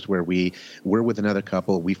encounters where we were with another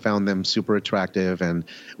couple. We found them super attractive, and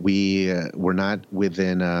we were not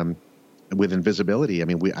within visibility. I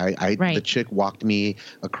mean, the chick walked me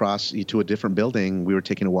across to a different building. We were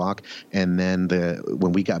taking a walk, and then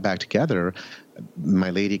when we got back together, my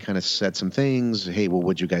lady kind of said some things. Hey, well,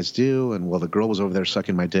 what'd you guys do? And the girl was over there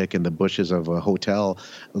sucking my dick in the bushes of a hotel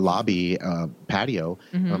lobby patio.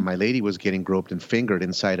 Mm-hmm. My lady was getting groped and fingered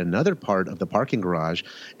inside another part of the parking garage,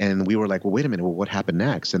 and we were like, well, wait a minute, what happened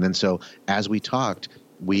next? And then so as we talked,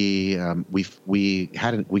 we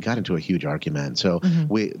got into a huge argument. So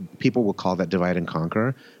people will call that divide and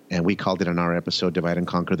conquer, and we called it in our episode "Divide and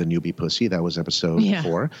Conquer the Newbie Pussy." That was episode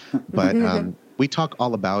 4. But we talk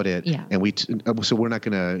all about it, Yeah. and so we're not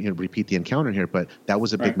going to repeat the encounter here, but that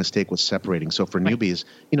was a big mistake, was separating. So for newbies,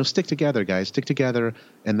 stick together, guys, stick together,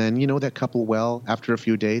 and then that couple well after a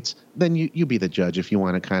few dates, then you be the judge. If you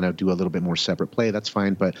want to kind of do a little bit more separate play, that's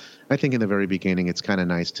fine. But I think in the very beginning, it's kind of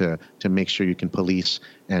nice to make sure you can police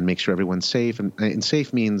and make sure everyone's safe, and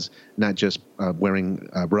safe means not just wearing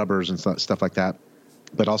rubbers and stuff like that,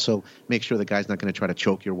 but also make sure the guy's not going to try to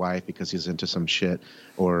choke your wife because he's into some shit,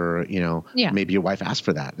 or maybe your wife asked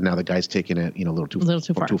for that, and now the guy's taking it a little too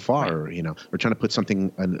far, right. or trying to put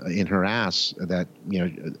something in her ass that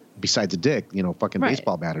besides a dick, fucking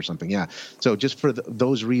baseball bat or something. Yeah. So just for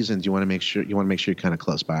those reasons, you want to make sure you're kind of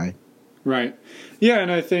close by. Right. Yeah,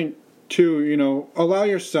 and I think too, allow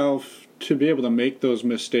yourself to be able to make those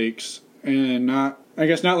mistakes and not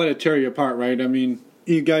let it tear you apart. Right. I mean,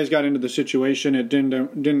 you guys got into the situation. It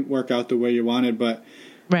didn't work out the way you wanted, but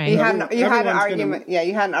you had an argument.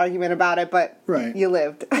 You had an argument about it, but you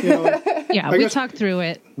lived. We talked through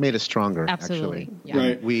it. Made us stronger. Absolutely. Actually. Yeah.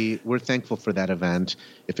 Right. We're thankful for that event.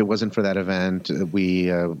 If it wasn't for that event,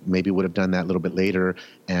 we maybe would have done that a little bit later,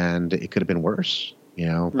 and it could have been worse.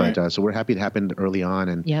 Right. But so we're happy it happened early on,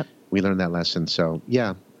 and we learned that lesson. So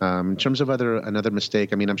yeah. In terms of another mistake,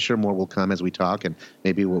 I mean, I'm sure more will come as we talk, and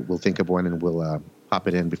maybe we'll think of one and we'll pop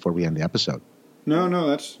it in before we end the episode. No,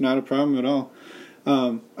 that's not a problem at all.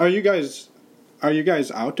 Are you guys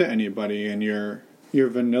out to anybody in your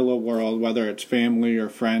vanilla world, whether it's family or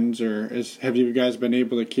friends, or have you guys been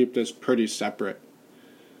able to keep this pretty separate?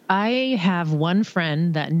 I have one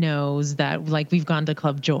friend that knows that, like, we've gone to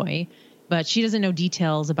Club Joy, but she doesn't know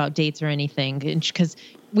details about dates or anything, because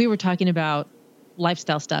we were talking about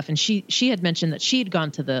lifestyle stuff, and she had mentioned that she had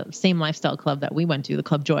gone to the same lifestyle club that we went to, the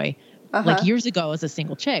Club Joy, like years ago as a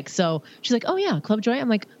single chick. So she's like, "Oh yeah, Club Joy." I'm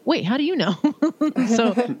like, "Wait, how do you know?"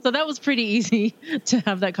 so that was pretty easy to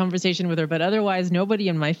have that conversation with her. But otherwise, nobody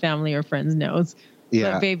in my family or friends knows.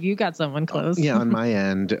 Yeah. But babe, you got someone close. Yeah, on my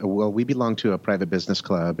end, well, we belong to a private business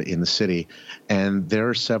club in the city, and there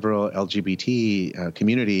are several LGBT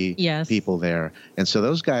community people there. And so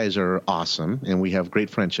those guys are awesome, and we have great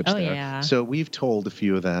friendships there. Yeah. So we've told a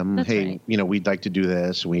few of them, That's hey, right. We'd like to do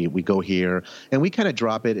this. We go here, and we kind of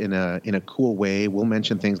drop it in a cool way. We'll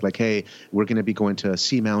mention things like, hey, we're going to be going to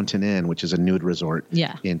Sea Mountain Inn, which is a nude resort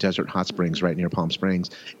in Desert Hot Springs, right near Palm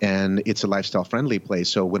Springs. And it's a lifestyle-friendly place.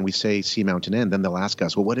 So when we say Sea Mountain Inn, then they'll ask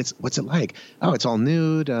us, well, what's it like? Oh, it's all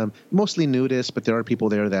nude, mostly nudist, but there are people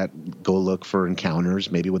there that go look for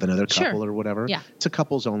encounters, maybe with another couple or whatever. Yeah. It's a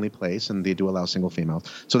couples only place, and they do allow single females.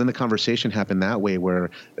 So then the conversation happened that way,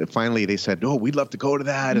 where finally they said, oh, we'd love to go to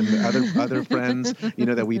that. And the other friends,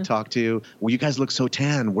 that we talked to, well, you guys look so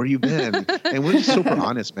tan. Where you been? And we're just super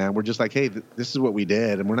honest, man. We're just like, hey, this is what we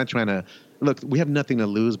did. And we're not trying to, look, we have nothing to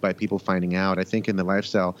lose by people finding out. I think in the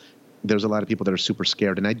lifestyle, there's a lot of people that are super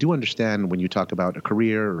scared. And I do understand when you talk about a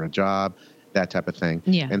career or a job, that type of thing.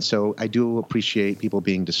 Yeah. And so I do appreciate people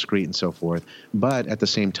being discreet and so forth. But at the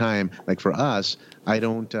same time, like for us, I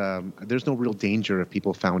don't, there's no real danger if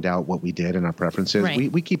people found out what we did and our preferences.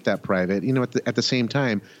 Right. We keep that private. At the same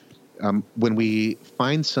time, when we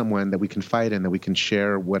find someone that we confide in, that we can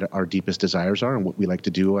share what our deepest desires are and what we like to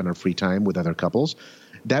do on our free time with other couples,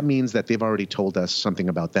 that means that they've already told us something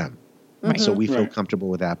about them. Right. So we feel comfortable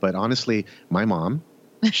with that. But honestly, my mom,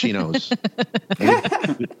 she knows.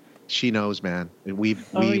 She knows, man. We've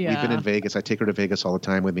been in Vegas. I take her to Vegas all the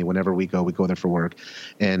time with me. Whenever we go there for work,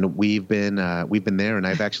 and we've been there. And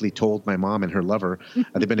I've actually told my mom and her lover,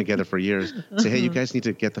 they've been together for years. Say, hey, you guys need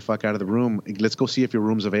to get the fuck out of the room. Let's go see if your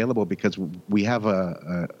room's available, because we have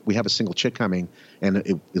a single chick coming, and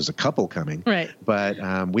it was a couple coming. Right. But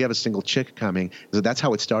we have a single chick coming. So that's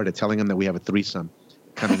how it started. Telling them that we have a threesome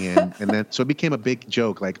coming in, and then so it became a big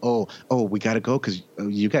joke, like, oh, we got to go because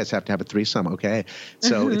you guys have to have a threesome, okay?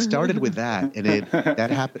 So it started with that, and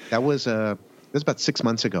that happened. That was about 6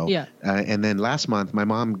 months ago. Yeah. And then last month, my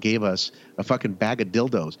mom gave us a fucking bag of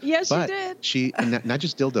dildos. Yes, but she did. Not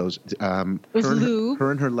just dildos.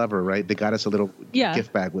 Her and her lover, right? They got us a little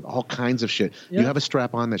gift bag with all kinds of shit. Yep. You have a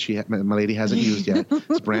strap on that my lady hasn't used yet.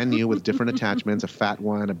 It's brand new with different attachments: a fat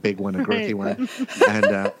one, a big one, a girthy one,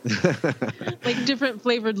 and like different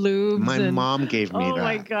flavored lubes. My mom gave me that. Oh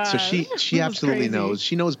my god! So she absolutely knows.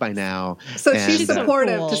 She knows by now. So she's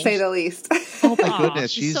supportive, to say the least. Oh my goodness,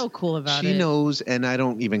 she's so cool about it. She knows knows, and I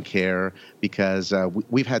don't even care because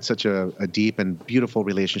we've had such a deep and beautiful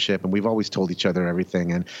relationship, and we've always told each other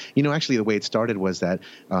everything. And, actually the way it started was that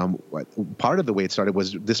part of the way it started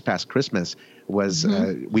was this past Christmas was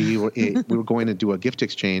we were going to do a gift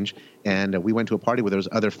exchange, and we went to a party where there was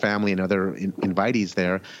other family and other invitees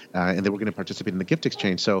there, and they were going to participate in the gift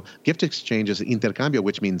exchange. So gift exchange is intercambio,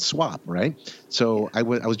 which means swap, right? So I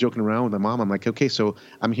was joking around with my mom. I'm like, okay, so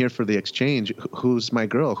I'm here for the exchange. Who's my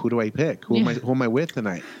girl? Who do I pick? Who am I with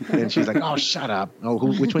tonight? And she's like, oh, shut up. Oh,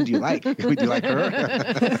 which one do you like? Do you like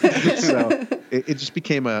her? So it just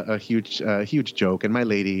became a huge joke. And my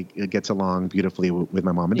lady gets along beautifully with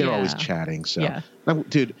my mom, and they're always chatting. So,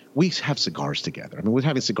 dude, we have cigars together. I mean, we were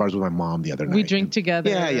having cigars with my mom the other night. We drink together.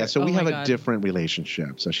 Yeah. So we have a different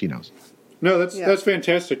relationship. So she knows. No, that's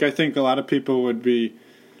fantastic. I think a lot of people would be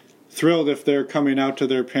thrilled if they're coming out to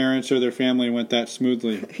their parents or their family went that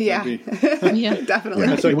smoothly. Yeah. Definitely.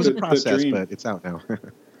 That's like it was a process, but it's out now.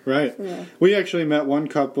 Right. Yeah. We actually met one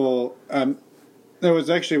couple.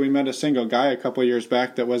 We met a single guy a couple years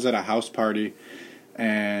back that was at a house party,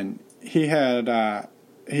 and he had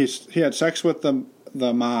he had sex with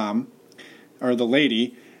the mom or the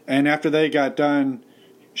lady, and after they got done,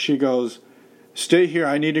 she goes, "Stay here.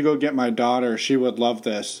 I need to go get my daughter. She would love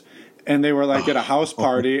this." And they were like at a house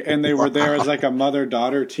party, and they were there as like a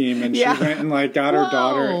mother-daughter team, and she went and like got her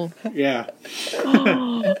daughter. Yeah.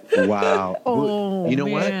 Wow. Oh, you know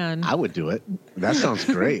man. what? I would do it. That sounds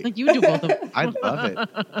great. Like you would do both of them. I'd love it.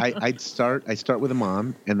 I'd start with a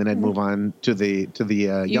mom, and then I'd move on to the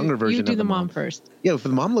younger version. You do of the mom first. Yeah, if the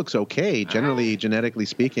mom looks okay, generally genetically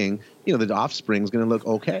speaking, the offspring's going to look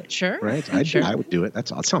okay. Sure. Right? I would do it. That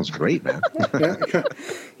sounds great, man.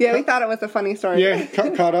 Yeah, we thought it was a funny story. Yeah,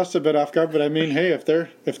 caught us a bit off guard, but I mean, hey, if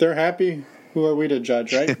they're happy, who are we to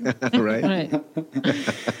judge, right? Right.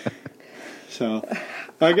 So,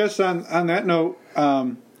 I guess on that note,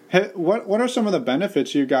 what are some of the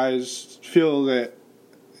benefits you guys feel that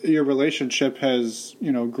your relationship has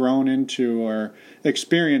grown into or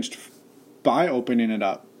experienced by opening it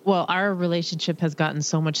up? Well, our relationship has gotten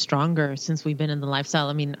so much stronger since we've been in the lifestyle.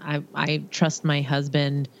 I mean, I trust my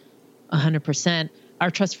husband 100%. Our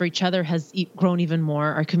trust for each other has grown even more.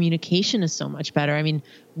 Our communication is so much better. I mean,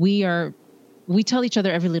 we tell each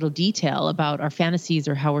other every little detail about our fantasies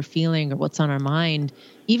or how we're feeling or what's on our mind,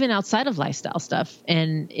 even outside of lifestyle stuff.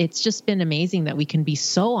 And it's just been amazing that we can be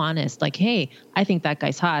so honest, like, hey, I think that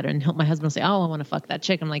guy's hot. And my husband will say, oh, I want to fuck that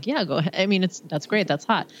chick. I'm like, yeah, go ahead. I mean, that's great. That's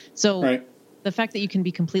hot. So the fact that you can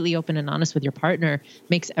be completely open and honest with your partner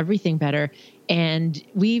makes everything better. And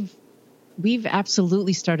we've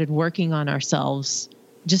absolutely started working on ourselves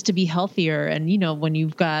just to be healthier. And, when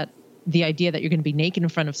you've got the idea that you're going to be naked in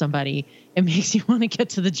front of somebody, it makes you want to get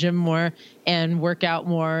to the gym more and work out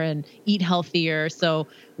more and eat healthier. So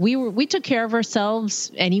we took care of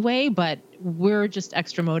ourselves anyway, but we're just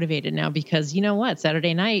extra motivated now because you know what?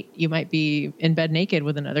 Saturday night, you might be in bed naked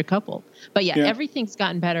with another couple. But everything's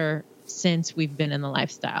gotten better since we've been in the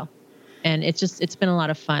lifestyle. And it's been a lot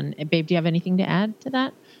of fun. Babe, do you have anything to add to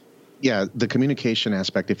that? Yeah, the communication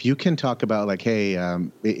aspect. If you can talk about like, hey,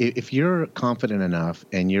 if you're confident enough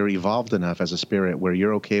and you're evolved enough as a spirit where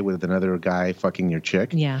you're okay with another guy fucking your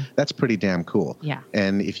chick, that's pretty damn cool. Yeah.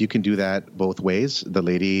 And if you can do that both ways, the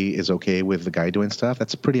lady is okay with the guy doing stuff,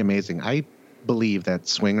 that's pretty amazing. I believe that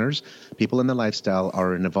swingers, people in the lifestyle,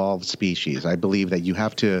 are an evolved species. I believe that you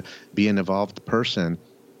have to be an evolved person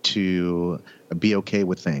to be okay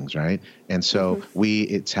with things, right? And so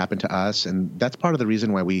it's happened to us, and that's part of the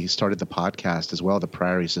reason why we started the podcast as well, the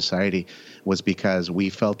Priory Society, was because we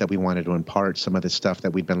felt that we wanted to impart some of the stuff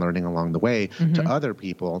that we'd been learning along the way to other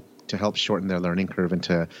people to help shorten their learning curve and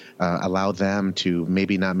to allow them to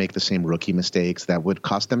maybe not make the same rookie mistakes that would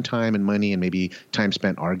cost them time and money and maybe time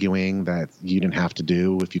spent arguing that you didn't have to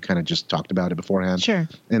do if you kind of just talked about it beforehand. Sure.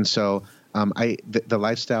 And so the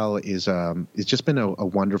lifestyle is it's just been a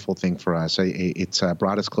wonderful thing for us. It's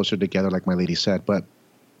brought us closer together, like my lady said. But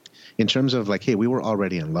in terms of like, hey, we were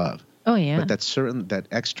already in love. Oh yeah. But that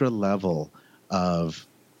extra level of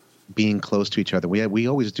being close to each other. We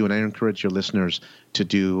always do, and I encourage your listeners to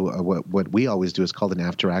do what we always do is called an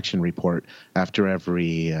after action report after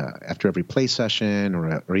every play session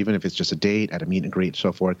or even if it's just a date at a meet and greet and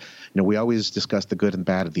so forth. We always discuss the good and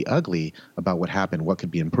bad of the ugly about what happened, what could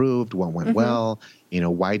be improved, what went well.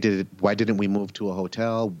 Why didn't we move to a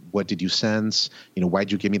hotel? What did you sense?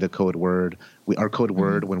 Why'd you give me the code word? Our code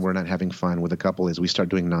word when we're not having fun with a couple is we start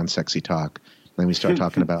doing non-sexy talk. And we start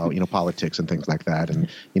talking about, politics and things like that. And,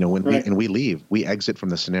 when we leave, we exit from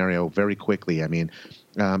the scenario very quickly. I mean,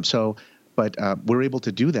 so But we're able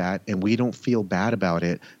to do that, and we don't feel bad about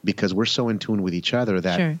it because we're so in tune with each other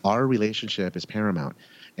that our relationship is paramount.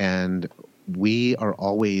 And we are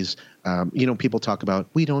always, people talk about,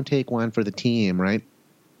 we don't take one for the team, right?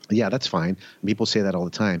 Yeah, that's fine. People say that all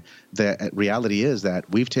the time. The reality is that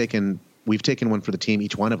we've taken one for the team,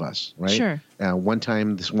 each one of us, right? Sure. One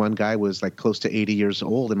time, this one guy was like close to 80 years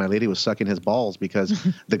old, and my lady was sucking his balls because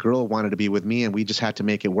the girl wanted to be with me, and we just had to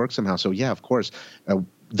make it work somehow. So yeah, of course,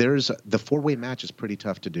 there's the 4-way match is pretty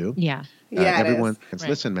tough to do. Yeah. Everyone, it is.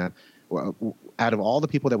 Listen, man. Out of all the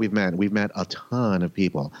people that we've met a ton of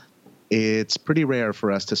people. It's pretty rare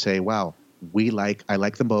for us to say, "Wow, I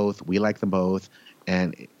like them both. We like them both."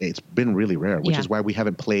 And it's been really rare, which is why we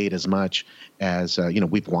haven't played as much as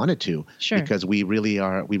we've wanted to. Sure. Because we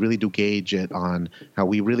really do gauge it on how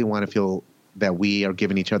we really want to feel that we are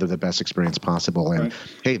giving each other the best experience possible. And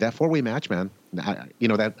hey, that 4-way match, man,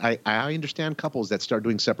 I understand couples that start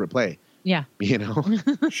doing separate play. Yeah.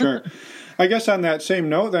 Sure. I guess on that same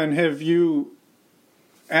note, then, have you,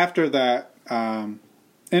 after that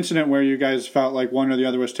incident where you guys felt like one or the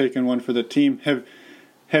other was taking one for the team,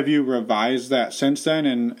 have you revised that since then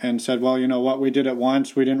and said, well, you know what, we did it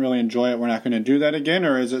once, we didn't really enjoy it, we're not going to do that again?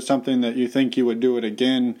 Or is it something that you think you would do it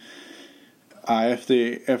again if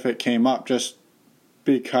it came up, just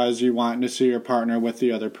because you want to see your partner with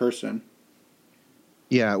the other person?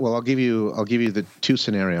 Yeah, well, I'll give you the two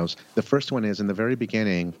scenarios. The first one is, in the very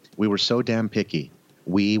beginning, we were so damn picky.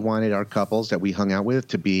 We wanted our couples that we hung out with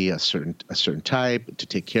to be a certain type, to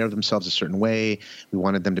take care of themselves a certain way. We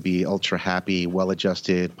wanted them to be ultra happy,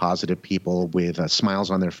 well-adjusted, positive people with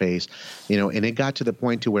smiles on their face, and it got to the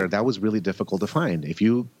point to where that was really difficult to find. If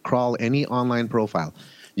you crawl any online profile,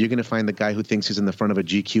 you're going to find the guy who thinks he's in the front of a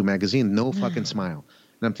GQ magazine, no fucking smile.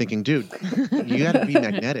 And I'm thinking, dude, you got to be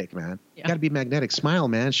magnetic, man. You got to be magnetic. Smile,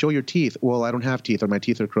 man. Show your teeth. Well, I don't have teeth, or my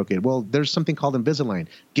teeth are crooked. Well, there's something called Invisalign.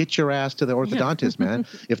 Get your ass to the orthodontist, man,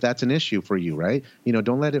 if that's an issue for you, right?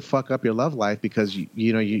 Don't let it fuck up your love life because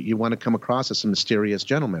you want to come across as some mysterious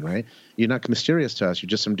gentleman, right? You're not mysterious to us. You're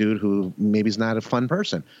just some dude who maybe is not a fun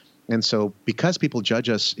person. And so because people judge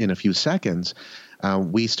us in a few seconds,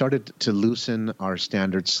 we started to loosen our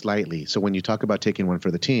standards slightly. So when you talk about taking one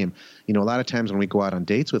for the team, a lot of times when we go out on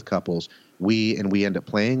dates with couples, we end up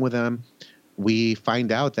playing with them. We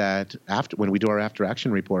find out that when we do our after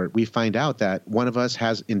action report, we find out that one of us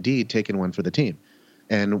has indeed taken one for the team.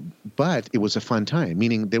 But it was a fun time,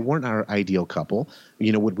 meaning they weren't our ideal couple.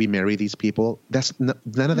 Would we marry these people?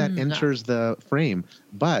 None of that enters the frame,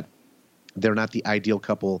 but they're not the ideal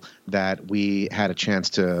couple that we had a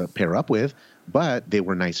chance to pair up with, but they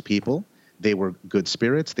were nice people. They were good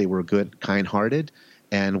spirits. They were good, kind-hearted.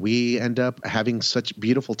 And we end up having such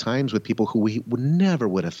beautiful times with people who we never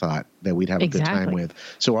would have thought that we'd have a good time with.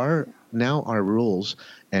 So our rules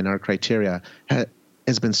and our criteria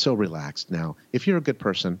has been so relaxed now. If you're a good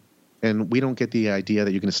person and we don't get the idea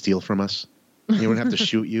that you're going to steal from us, you don't have to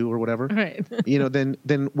shoot you or whatever, right.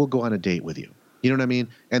 Then we'll go on a date with you. You know what I mean?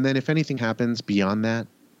 And then if anything happens beyond that,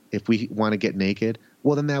 if we want to get naked,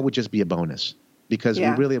 well, then that would just be a bonus because we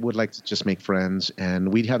really would like to just make friends.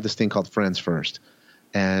 And we have this thing called friends first.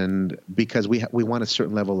 And because we want a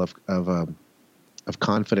certain level of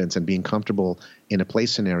confidence and being comfortable in a play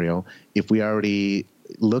scenario, if we already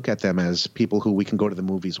look at them as people who we can go to the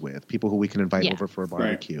movies with, people who we can invite over for a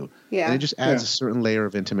barbecue. Right. Yeah. And it just adds a certain layer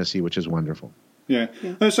of intimacy, which is wonderful. Yeah.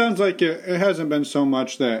 It sounds like it hasn't been so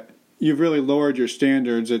much that you've really lowered your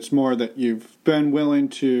standards. It's more that you've been willing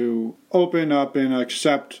to open up and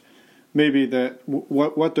accept maybe that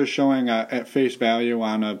what they're showing at face value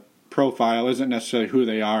on a profile isn't necessarily who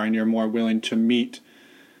they are, and you're more willing to meet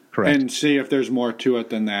and see if there's more to it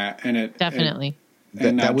than that. And it definitely.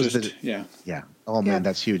 That was Oh man,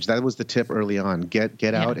 that's huge. That was the tip early on.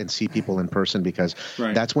 Get out and see people in person because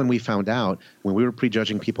that's when we found out when we were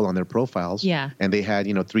prejudging people on their profiles. Yeah. And they had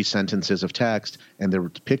 3 sentences of text and their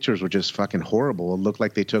pictures were just fucking horrible. It looked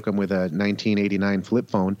like they took them with a 1989 flip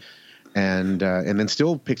phone, and then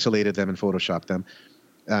still pixelated them and photoshopped them.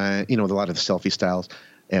 A lot of the selfie styles.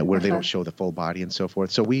 Where they don't show the full body and so forth.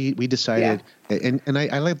 So we decided, and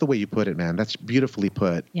I like the way you put it, man. That's beautifully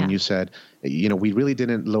put when you said, we really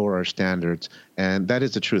didn't lower our standards. And that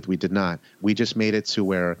is the truth. We did not. We just made it to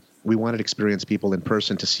where we wanted to experience people in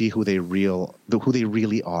person to see who they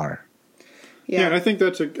really are. Yeah, and I think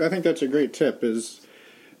that's a great tip is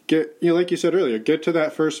like you said earlier, get to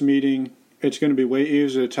that first meeting. It's going to be way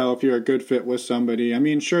easier to tell if you're a good fit with somebody. I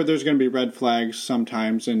mean, sure, there's going to be red flags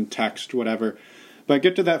sometimes in text, whatever. But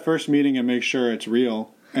get to that first meeting and make sure it's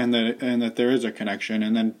real and that there is a connection,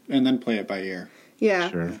 and then play it by ear. Yeah.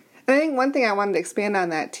 Sure. And I think one thing I wanted to expand on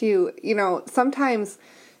that too, sometimes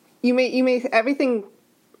you may everything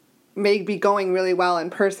may be going really well in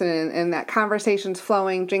person, and that conversation's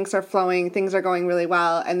flowing, drinks are flowing, things are going really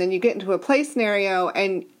well, and then you get into a play scenario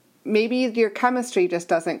and maybe your chemistry just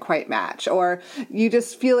doesn't quite match, or you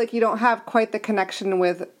just feel like you don't have quite the connection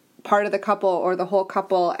with part of the couple or the whole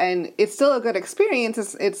couple, and it's still a good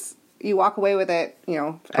experience. It's you walk away with it,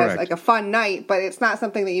 as like a fun night, but it's not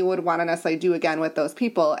something that you would want to necessarily do again with those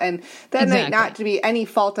people. And that might not to be any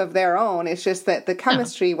fault of their own. It's just that the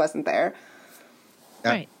chemistry wasn't there.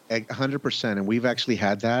 Right. 100%. And we've actually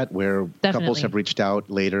had that where couples have reached out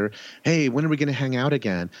later. Hey, when are we going to hang out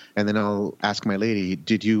again? And then I'll ask my lady,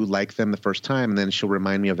 did you like them the first time? And then she'll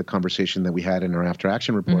remind me of the conversation that we had in our after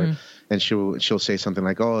action report. And she'll say something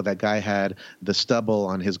like, oh, that guy had the stubble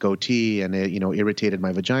on his goatee and it, irritated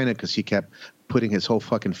my vagina because he kept putting his whole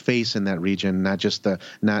fucking face in that region,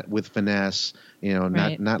 not with finesse,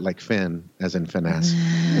 not like Finn as in finesse.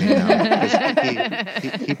 He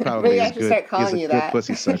probably is good. Start calling you that.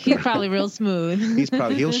 Pussy sucker. He's probably real smooth.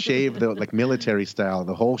 He'll shave the like military style,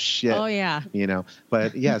 the whole shit. Oh yeah.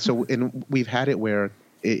 But yeah, so and we've had it where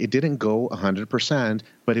it didn't go 100%,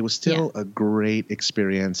 but it was still a great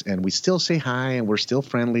experience, and we still say hi, and we're still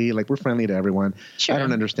friendly. Like, we're friendly to everyone. Sure. I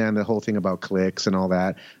don't understand the whole thing about clicks and all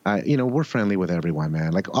that. We're friendly with everyone,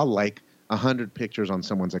 man. Like, I'll like 100 pictures on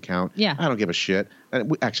someone's account. Yeah. I don't give a shit.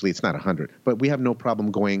 Actually, it's not 100, but we have no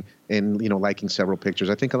problem going and, liking several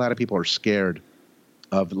pictures. I think a lot of people are scared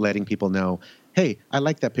of letting people know, hey, I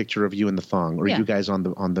like that picture of you in the thong, or you guys on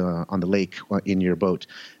the lake in your boat.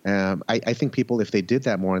 I think people, if they did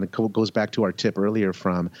that more, and it goes back to our tip earlier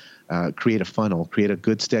from create a funnel, create a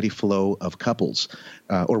good steady flow of couples,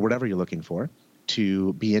 or whatever you're looking for,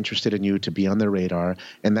 to be interested in you, to be on their radar.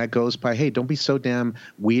 And that goes by, hey, don't be so damn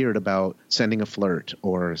weird about sending a flirt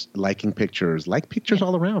or liking pictures. Like pictures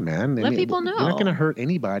all around, man. Let people know. You're not going to hurt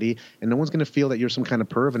anybody, and no one's going to feel that you're some kind of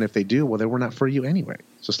perv. And if they do, well, then we're not for you anyway.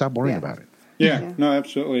 So stop worrying about it. Yeah, no,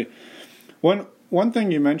 absolutely. One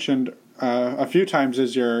thing you mentioned a few times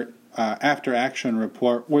is your after action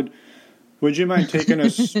report. Would you mind taking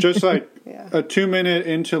us just like a 2-minute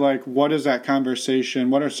into like what is that conversation?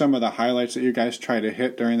 What are some of the highlights that you guys try to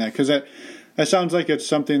hit during that? Because that sounds like it's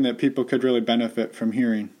something that people could really benefit from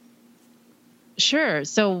hearing. Sure.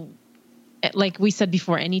 So, like we said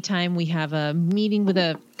before, anytime we have a meeting with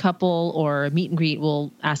a couple or a meet and greet,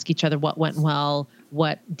 we'll ask each other what went well,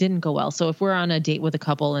 what didn't go well. So if we're on a date with a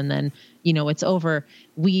couple and then, it's over,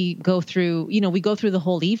 we go through the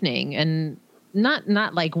whole evening, and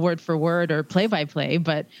not like word for word or play by play,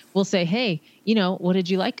 but we'll say, hey, what did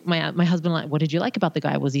you like? My husband, what did you like about the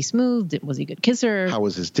guy? Was he smooth? Was he a good kisser? How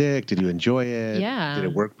was his dick? Did you enjoy it? Yeah. Did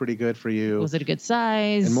it work pretty good for you? Was it a good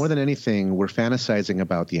size? And more than anything, we're fantasizing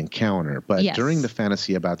about the encounter. But during the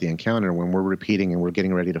fantasy about the encounter, when we're repeating and we're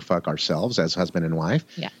getting ready to fuck ourselves as husband and wife,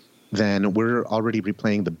 then we're already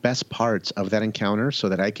replaying the best parts of that encounter so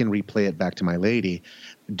that I can replay it back to my lady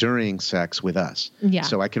during sex with us. Yeah.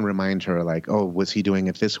 So I can remind her, like, oh, was he doing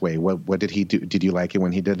it this way? What did he do? Did you like it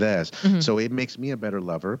when he did this? Mm-hmm. So it makes me a better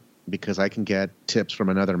lover because I can get tips from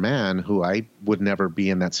another man who I would never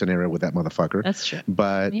be in that scenario with that motherfucker. That's true.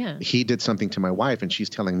 But he did something to my wife and she's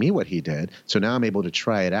telling me what he did. So now I'm able to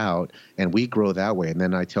try it out and we grow that way. And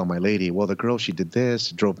then I tell my lady, well, the girl, she did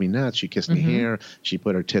this, drove me nuts. She kissed me here. She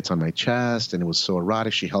put her tits on my chest and it was so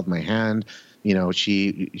erotic. She held my hand.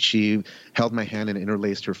 She held my hand and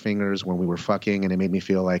interlaced her fingers when we were fucking, and it made me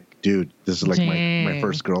feel like, dude, this is like my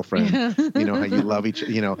first girlfriend. You know how you love each,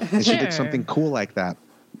 and she did something cool like that.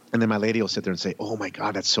 And then my lady will sit there and say, oh my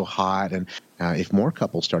God, that's so hot. And if more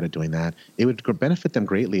couples started doing that, it would benefit them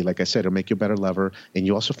greatly. Like I said, it'll make you a better lover. And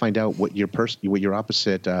you also find out what your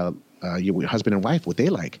opposite, your husband and wife, what they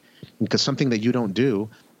like. Because something that you don't do,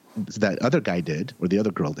 that other guy did or the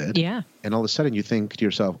other girl did. Yeah. And all of a sudden you think to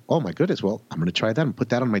yourself, oh my goodness, well, I'm going to try that and put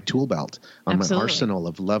that on my tool belt, on my arsenal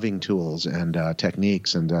of loving tools and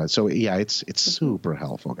techniques. And so, it's super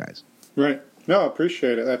helpful, guys. Right. No, I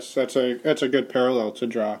appreciate it. That's a good parallel to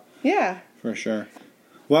draw. Yeah. For sure.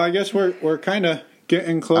 Well, I guess we're kind of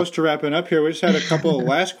getting close to wrapping up here. We just had a couple of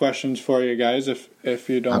last questions for you guys, if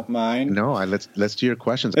you don't mind. No, let's do your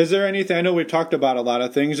questions. Is there anything? I know we've talked about a lot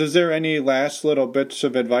of things. Is there any last little bits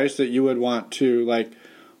of advice that you would want to, like,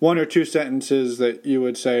 one or two sentences that you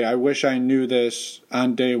would say, I wish I knew this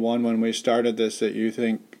on day one when we started this, that you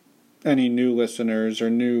think any new listeners or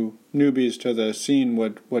newbies to the scene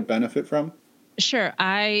would benefit from? Sure.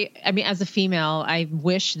 I mean, as a female, I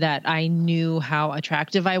wish that I knew how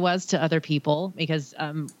attractive I was to other people because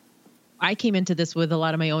I came into this with a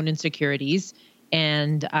lot of my own insecurities,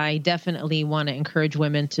 and I definitely want to encourage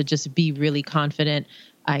women to just be really confident.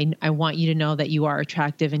 I want you to know that you are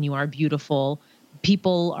attractive and you are beautiful,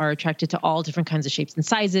 people are attracted to all different kinds of shapes and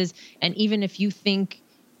sizes. And even if you think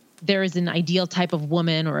there is an ideal type of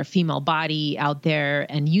woman or a female body out there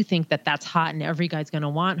and you think that that's hot and every guy's going to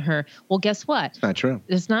want her, well, guess what? It's not true.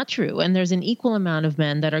 It's not true. And there's an equal amount of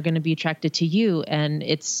men that are going to be attracted to you. And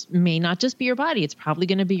it's may not just be your body. It's probably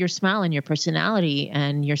going to be your smile and your personality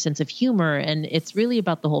and your sense of humor. And it's really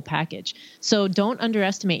about the whole package. So don't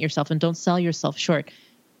underestimate yourself and don't sell yourself short.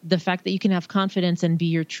 The fact that you can have confidence and be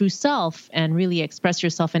your true self and really express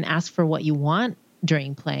yourself and ask for what you want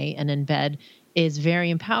during play and in bed is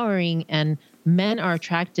very empowering, and men are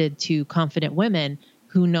attracted to confident women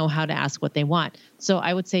who know how to ask what they want. So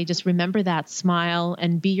I would say just remember that, smile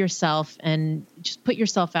and be yourself and just put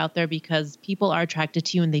yourself out there because people are attracted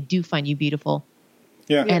to you and they do find you beautiful.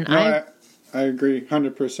 Yeah, and I agree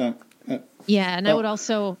 100%. Yeah, and I would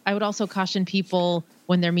also caution people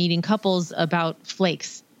when they're meeting couples about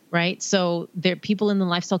flakes, right? So there people in the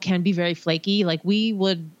lifestyle can be very flaky. Like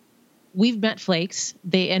we've met flakes,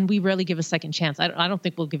 and we rarely give a second chance. I don't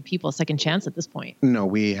think we'll give people a second chance at this point. No,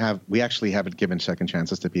 we actually haven't given second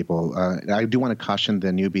chances to people. I do want to caution the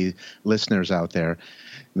newbie listeners out there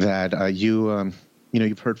that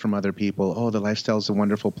you've heard from other people, oh, the lifestyle is a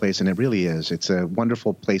wonderful place, and it really is. It's a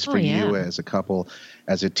wonderful place for you as a couple,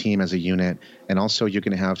 as a team, as a unit. And also you're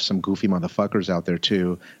going to have some goofy motherfuckers out there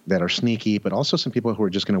too that are sneaky, but also some people who are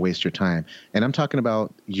just going to waste your time. And I'm talking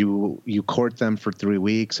about you court them for 3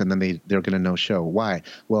 weeks and then they're going to no-show. Why?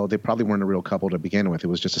 Well, they probably weren't a real couple to begin with. It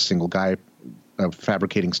was just a single guy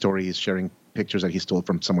fabricating stories, sharing pictures that he stole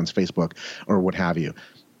from someone's Facebook or what have you.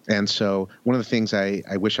 And so one of the things I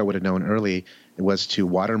wish I would have known early was to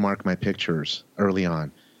watermark my pictures early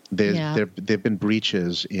on. There've been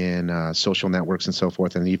breaches in social networks and so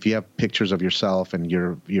forth. And if you have pictures of yourself and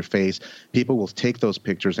your face, people will take those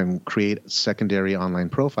pictures and create secondary online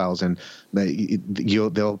profiles, and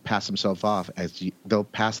they'll pass themselves off as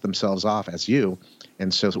you.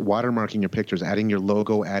 And so watermarking your pictures, adding your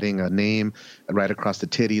logo, adding a name right across the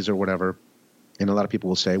titties or whatever. And a lot of people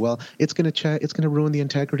will say, well, it's going to ruin the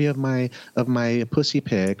integrity of my pussy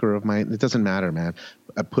pic or of my. It doesn't matter, man.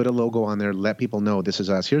 Put a logo on there. Let people know this is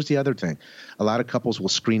us. Here's the other thing. A lot of couples will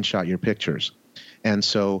screenshot your pictures. And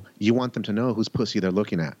so you want them to know whose pussy they're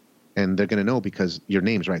looking at. And they're going to know because your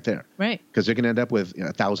name's right there. Right. Because they're going to end up with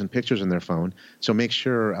 1,000 pictures on their phone. So make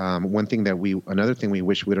sure, another thing we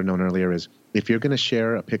wish we'd have known earlier is if you're going to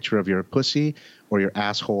share a picture of your pussy or your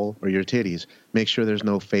asshole or your titties, make sure there's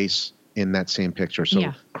no face in that same picture.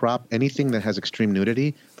 So crop anything that has extreme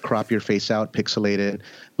nudity, crop your face out, pixelate it,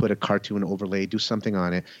 put a cartoon overlay, do something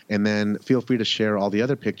on it, and then feel free to share all the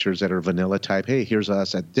other pictures that are vanilla type. Hey, here's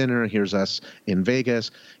us at dinner, here's us in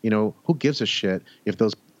Vegas. Who gives a shit if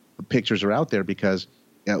those pictures are out there, because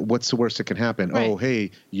what's the worst that can happen? Right. Oh,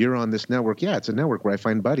 hey, you're on this network. Yeah, it's a network where I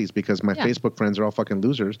find buddies because my Facebook friends are all fucking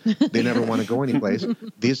losers. They never want to go anyplace.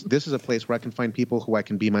 This is a place where I can find people who I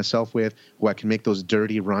can be myself with, who I can make those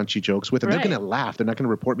dirty, raunchy jokes with, and they're going to laugh. They're not going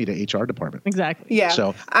to report me to HR department. Exactly. Yeah.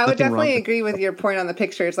 So I would definitely agree with your point on the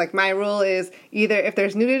pictures. Like, my rule is either if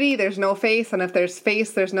there's nudity, there's no face, and if there's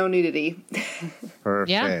face, there's no nudity. Perfect.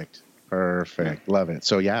 Yeah. Perfect. Love it.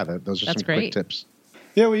 So those are some quick tips.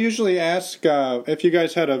 Yeah, we usually ask if you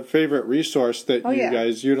guys had a favorite resource that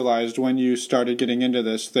guys utilized when you started getting into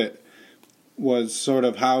this that was sort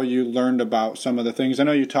of how you learned about some of the things. I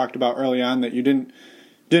know you talked about early on that you didn't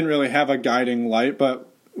really have a guiding light,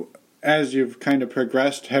 but as you've kind of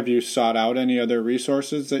progressed, have you sought out any other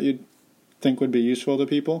resources that you think would be useful to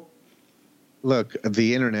people? Look,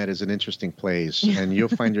 the internet is an interesting place, and you'll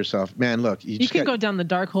find yourself, man, look. You can go down the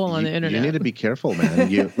dark hole on the internet. You need to be careful,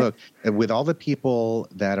 man. Look, with all the people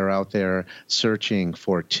that are out there searching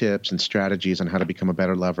for tips and strategies on how to become a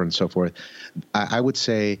better lover and so forth, I would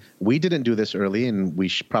say we didn't do this early, and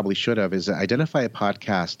we probably should have, is identify a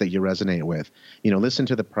podcast that you resonate with. Listen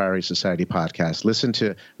to the Priory Society podcast. Listen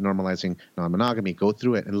to Normalizing Non-Monogamy. Go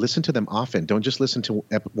through it and listen to them often. Don't just listen to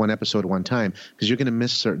one episode one time, because you're going to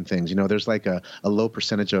miss certain things. There's like a low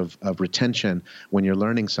percentage of retention when you're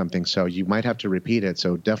learning something. So you might have to repeat it.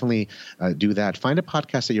 So definitely do that. Find a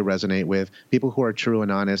podcast that you resonate with, people who are true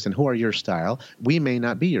and honest and who are your style. We may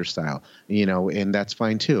not be your style, and that's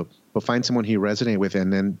fine too. But find someone who you resonate with,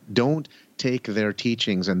 and then don't take their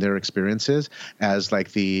teachings and their experiences as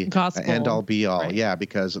like the end all be all. Right. Yeah,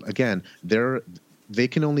 because again, they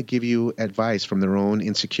can only give you advice from their own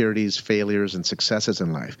insecurities, failures, and successes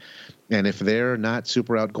in life. And if they're not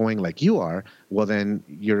super outgoing like you are, well, then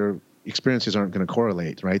your experiences aren't going to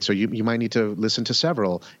correlate, right? So you might need to listen to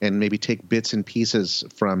several and maybe take bits and pieces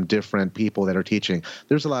from different people that are teaching.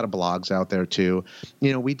 There's a lot of blogs out there too.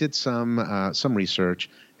 We did some research,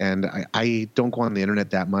 And I don't go on the internet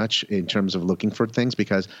that much in terms of looking for things,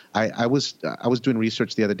 because I was doing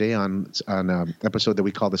research the other day on an episode that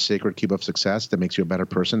we call the Sacred Cube of Success, that makes you a better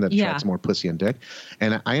person, that attracts more pussy and dick.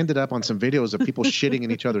 And I ended up on some videos of people shitting in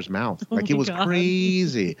each other's mouth. Like, it was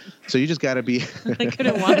crazy. So you just got to be. I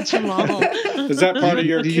couldn't watch them all. Is that part of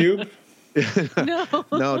your cube?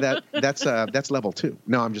 No, that's level 2.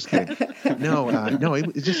 No, I'm just kidding. No,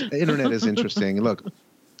 it's just, internet is interesting. Look,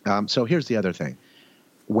 so here's the other thing.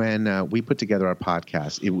 When we put together our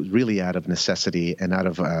podcast, it was really out of necessity, and out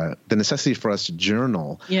of the necessity for us to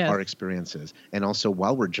journal our experiences. And also,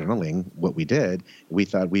 while we're journaling what we did, we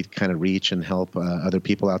thought we'd kind of reach and help other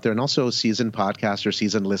people out there, and also seasoned podcasters,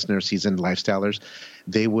 seasoned listeners, seasoned lifestylers.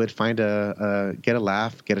 They would find get a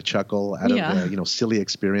laugh, get a chuckle out of silly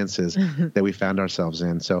experiences that we found ourselves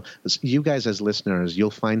in. So you guys as listeners,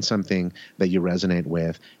 you'll find something that you resonate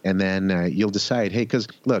with, and then you'll decide, hey, because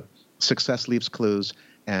look, success leaves clues.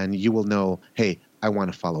 And you will know, hey, I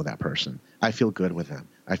want to follow that person. I feel good with them.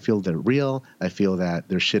 I feel they're real. I feel that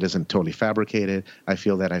their shit isn't totally fabricated. I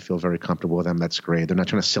feel very comfortable with them. That's great. They're not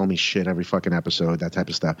trying to sell me shit every fucking episode, that type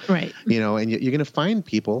of stuff. Right. And you're going to find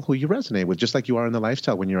people who you resonate with, just like you are in the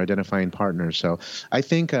lifestyle when you're identifying partners. So I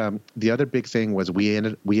think the other big thing was we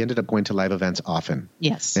ended up going to live events often.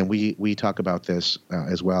 Yes. And we talk about this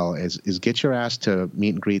as well, is get your ass to meet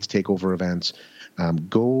and greets, takeover events.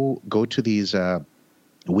 Go to these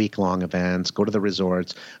week-long events, go to the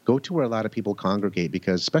resorts, go to where a lot of people congregate,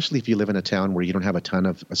 because especially if you live in a town where you don't have a ton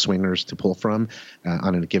of swingers to pull from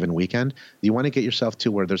on a given weekend, you want to get yourself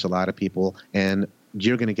to where there's a lot of people, and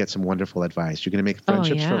you're going to get some wonderful advice. You're going to make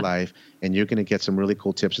friendships for life, and you're going to get some really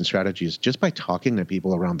cool tips and strategies just by talking to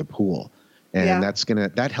people around the pool. And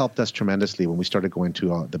that helped us tremendously when we started going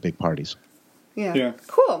to the big parties. Yeah.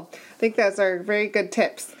 Cool. I think those are very good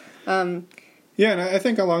tips. Yeah, and I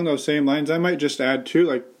think along those same lines, I might just add too,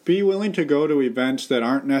 like, be willing to go to events that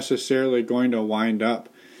aren't necessarily going to wind up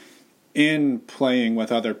in playing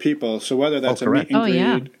with other people. So whether that's a meet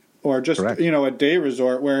and greet or just, a day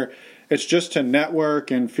resort where it's just to network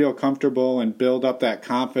and feel comfortable and build up that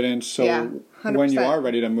confidence. So when you are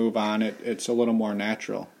ready to move on, it's a little more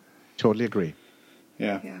natural. Totally agree.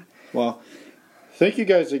 Yeah. Well, thank you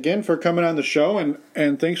guys again for coming on the show, and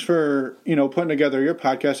thanks for, putting together your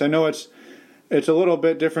podcast. I know it's a little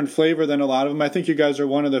bit different flavor than a lot of them. I think you guys are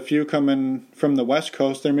one of the few coming from the West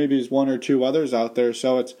Coast. There maybe is one or two others out there,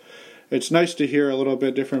 so it's nice to hear a little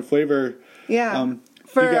bit different flavor. Yeah.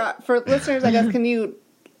 For listeners, I guess, can you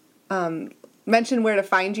mention where to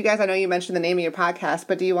find you guys? I know you mentioned the name of your podcast,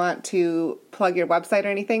 but do you want to plug your website or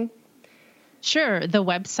anything? Sure. The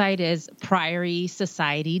website is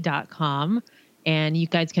priorysociety.com, and you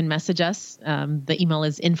guys can message us. The email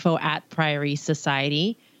is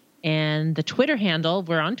info@priorysociety. And the Twitter handle,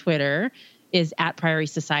 we're on Twitter, is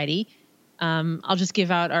 @PrioritySociety. I'll just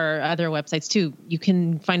give out our other websites too. You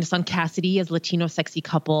can find us on Cassidy as Latino Sexy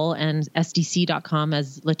Couple, and SDC.com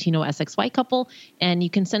as Latino SXY Couple. And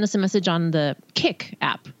you can send us a message on the Kik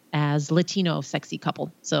app as Latino Sexy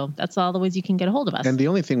Couple. So that's all the ways you can get a hold of us. And the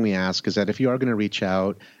only thing we ask is that if you are going to reach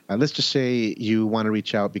out, let's just say you want to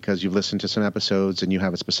reach out because you've listened to some episodes and you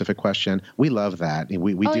have a specific question. We love that.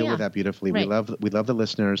 We deal with that beautifully. Right. We love the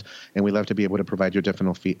listeners, and we love to be able to provide you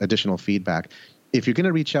additional feedback. If you're going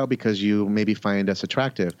to reach out because you maybe find us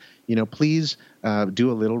attractive, please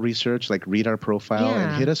do a little research, like read our profile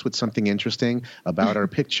and hit us with something interesting about our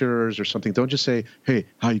pictures or something. Don't just say, hey,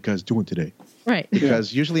 how you guys doing today? Right.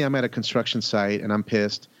 Because usually I'm at a construction site and I'm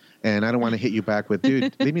pissed, and I don't want to hit you back with,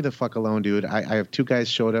 dude, leave me the fuck alone, dude. I have 2 guys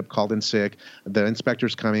showed up, called in sick. The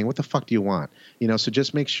inspector's coming. What the fuck do you want? So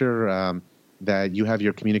just make sure that you have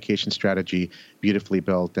your communication strategy beautifully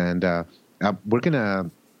built. And we're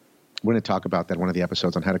going to talk about that in one of the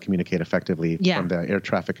episodes on how to communicate effectively from the air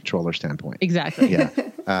traffic controller standpoint. Exactly. Yeah.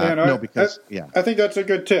 I think that's a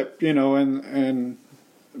good tip, and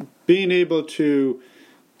being able to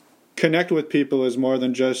connect with people is more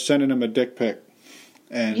than just sending them a dick pic.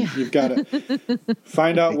 And you've got to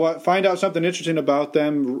find out something interesting about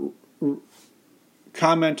them,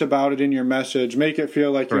 comment about it in your message, make it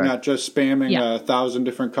feel like you're not just spamming 1,000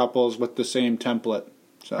 different couples with the same template.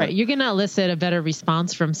 So. Right. You're going to elicit a better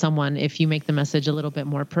response from someone if you make the message a little bit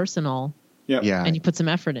more personal. Yeah. And you put some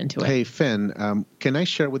effort into it. Hey, Finn, can I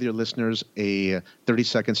share with your listeners a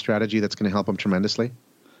 30-second strategy that's going to help them tremendously?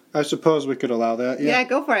 I suppose we could allow that. Yeah,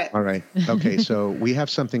 go for it. All right. Okay, so we have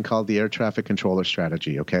something called the air traffic controller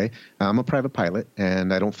strategy, okay? I'm a private pilot,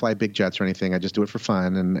 and I don't fly big jets or anything. I just do it for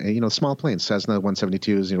fun. And, small planes, Cessna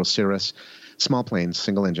 172s, Cirrus, small planes,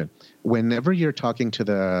 single engine. Whenever you're talking to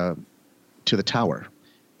the tower,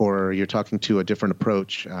 or you're talking to a different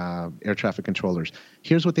approach, air traffic controllers,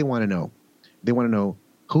 here's what they want to know. They want to know,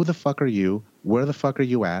 who the fuck are you? Where the fuck are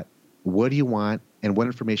you at? What do you want? And what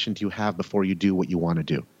information do you have before you do what you want to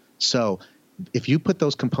do? So if you put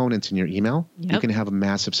those components in your email, you can have a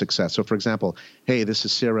massive success. So, for example, hey, this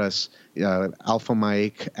is Cirrus, Alpha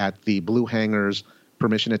Mike at the Blue Hangars,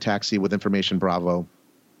 permission to taxi with information Bravo.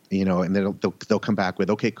 You know, and they'll come back with,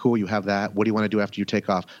 okay, cool, you have that. What do you want to do after you take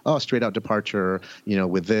off? Oh, straight out departure, you know,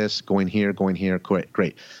 with this, going here,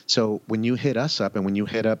 great. So when you hit us up and when you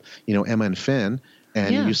hit up, you know, Emma and Finn,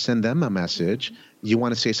 and you send them a message, you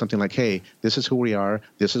want to say something like, hey, this is who we are,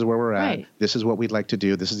 this is where we're at, this is what we'd like to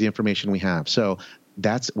do, this is the information we have. So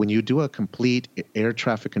that's when you do a complete air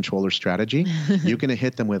traffic controller strategy, you're going to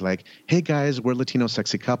hit them with like, hey guys, we're Latino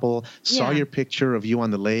sexy couple, saw your picture of you on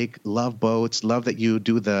the lake, love boats, love that you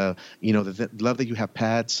do love that you have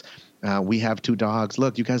pets. We have 2 dogs.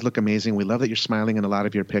 Look, you guys look amazing. We love that you're smiling in a lot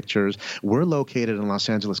of your pictures. We're located in Los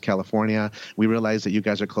Angeles, California. We realize that you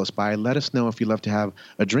guys are close by. Let us know if you'd love to have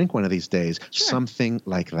a drink one of these days. Sure. Something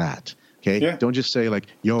like that. Okay? Yeah. Don't just say like,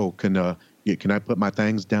 yo, can I put my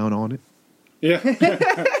things down on it? Yeah.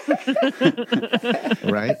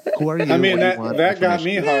 Right? Who are you? I mean, that got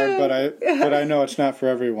me hard, but I know it's not for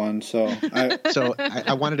everyone. So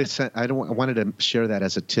I wanted to share that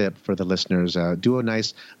as a tip for the listeners. Do a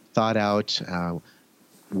nice thought out,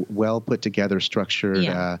 well put together, structured,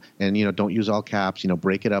 and don't use all caps.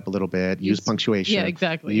 Break it up a little bit. Use punctuation. Yeah,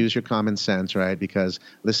 exactly. Use your common sense, right? Because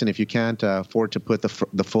listen, if you can't afford to put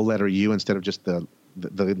the full letter U instead of just the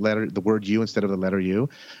word U instead of the letter U,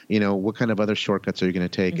 what kind of other shortcuts are you going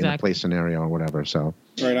to take in a play scenario or whatever? So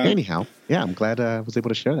anyhow, I'm glad I was able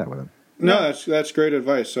to share that with him. No, that's great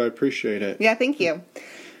advice. So I appreciate it. Yeah, thank you.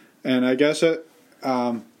 And I guess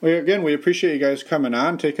we appreciate you guys coming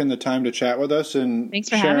on, taking the time to chat with us, and thanks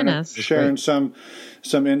for having us. Sharing some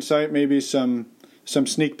insight, maybe some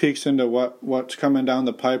sneak peeks into what's coming down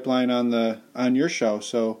the pipeline on your show.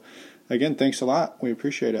 So again, thanks a lot. We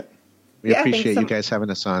appreciate it. We appreciate you guys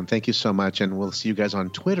having us on. Thank you so much, and we'll see you guys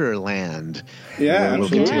on Twitter land. Yeah, we'll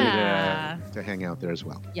continue to hang out there as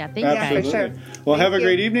well. Yeah, thank you guys. For sure. Well, have a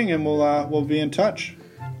great evening, and we'll be in touch.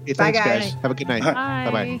 Hey, thanks, guys. Have a good night.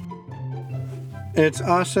 Bye. Bye-bye. It's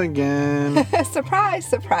us again. Surprise,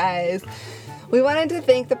 surprise. We wanted to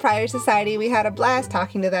thank the Prior Society. We had a blast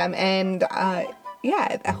talking to them, and I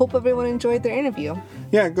hope everyone enjoyed their interview.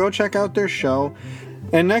 Yeah, go check out their show.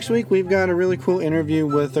 And next week, we've got a really cool interview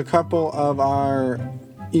with a couple of our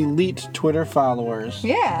elite Twitter followers.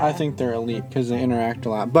 Yeah. I think they're elite because they interact a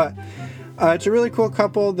lot. But it's a really cool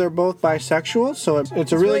couple. They're both bisexual, so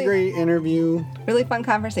it's a really great interview. Really fun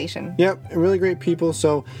conversation. Yep, really great people.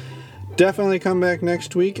 So definitely come back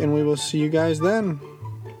next week, and we will see you guys then.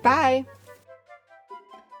 Bye.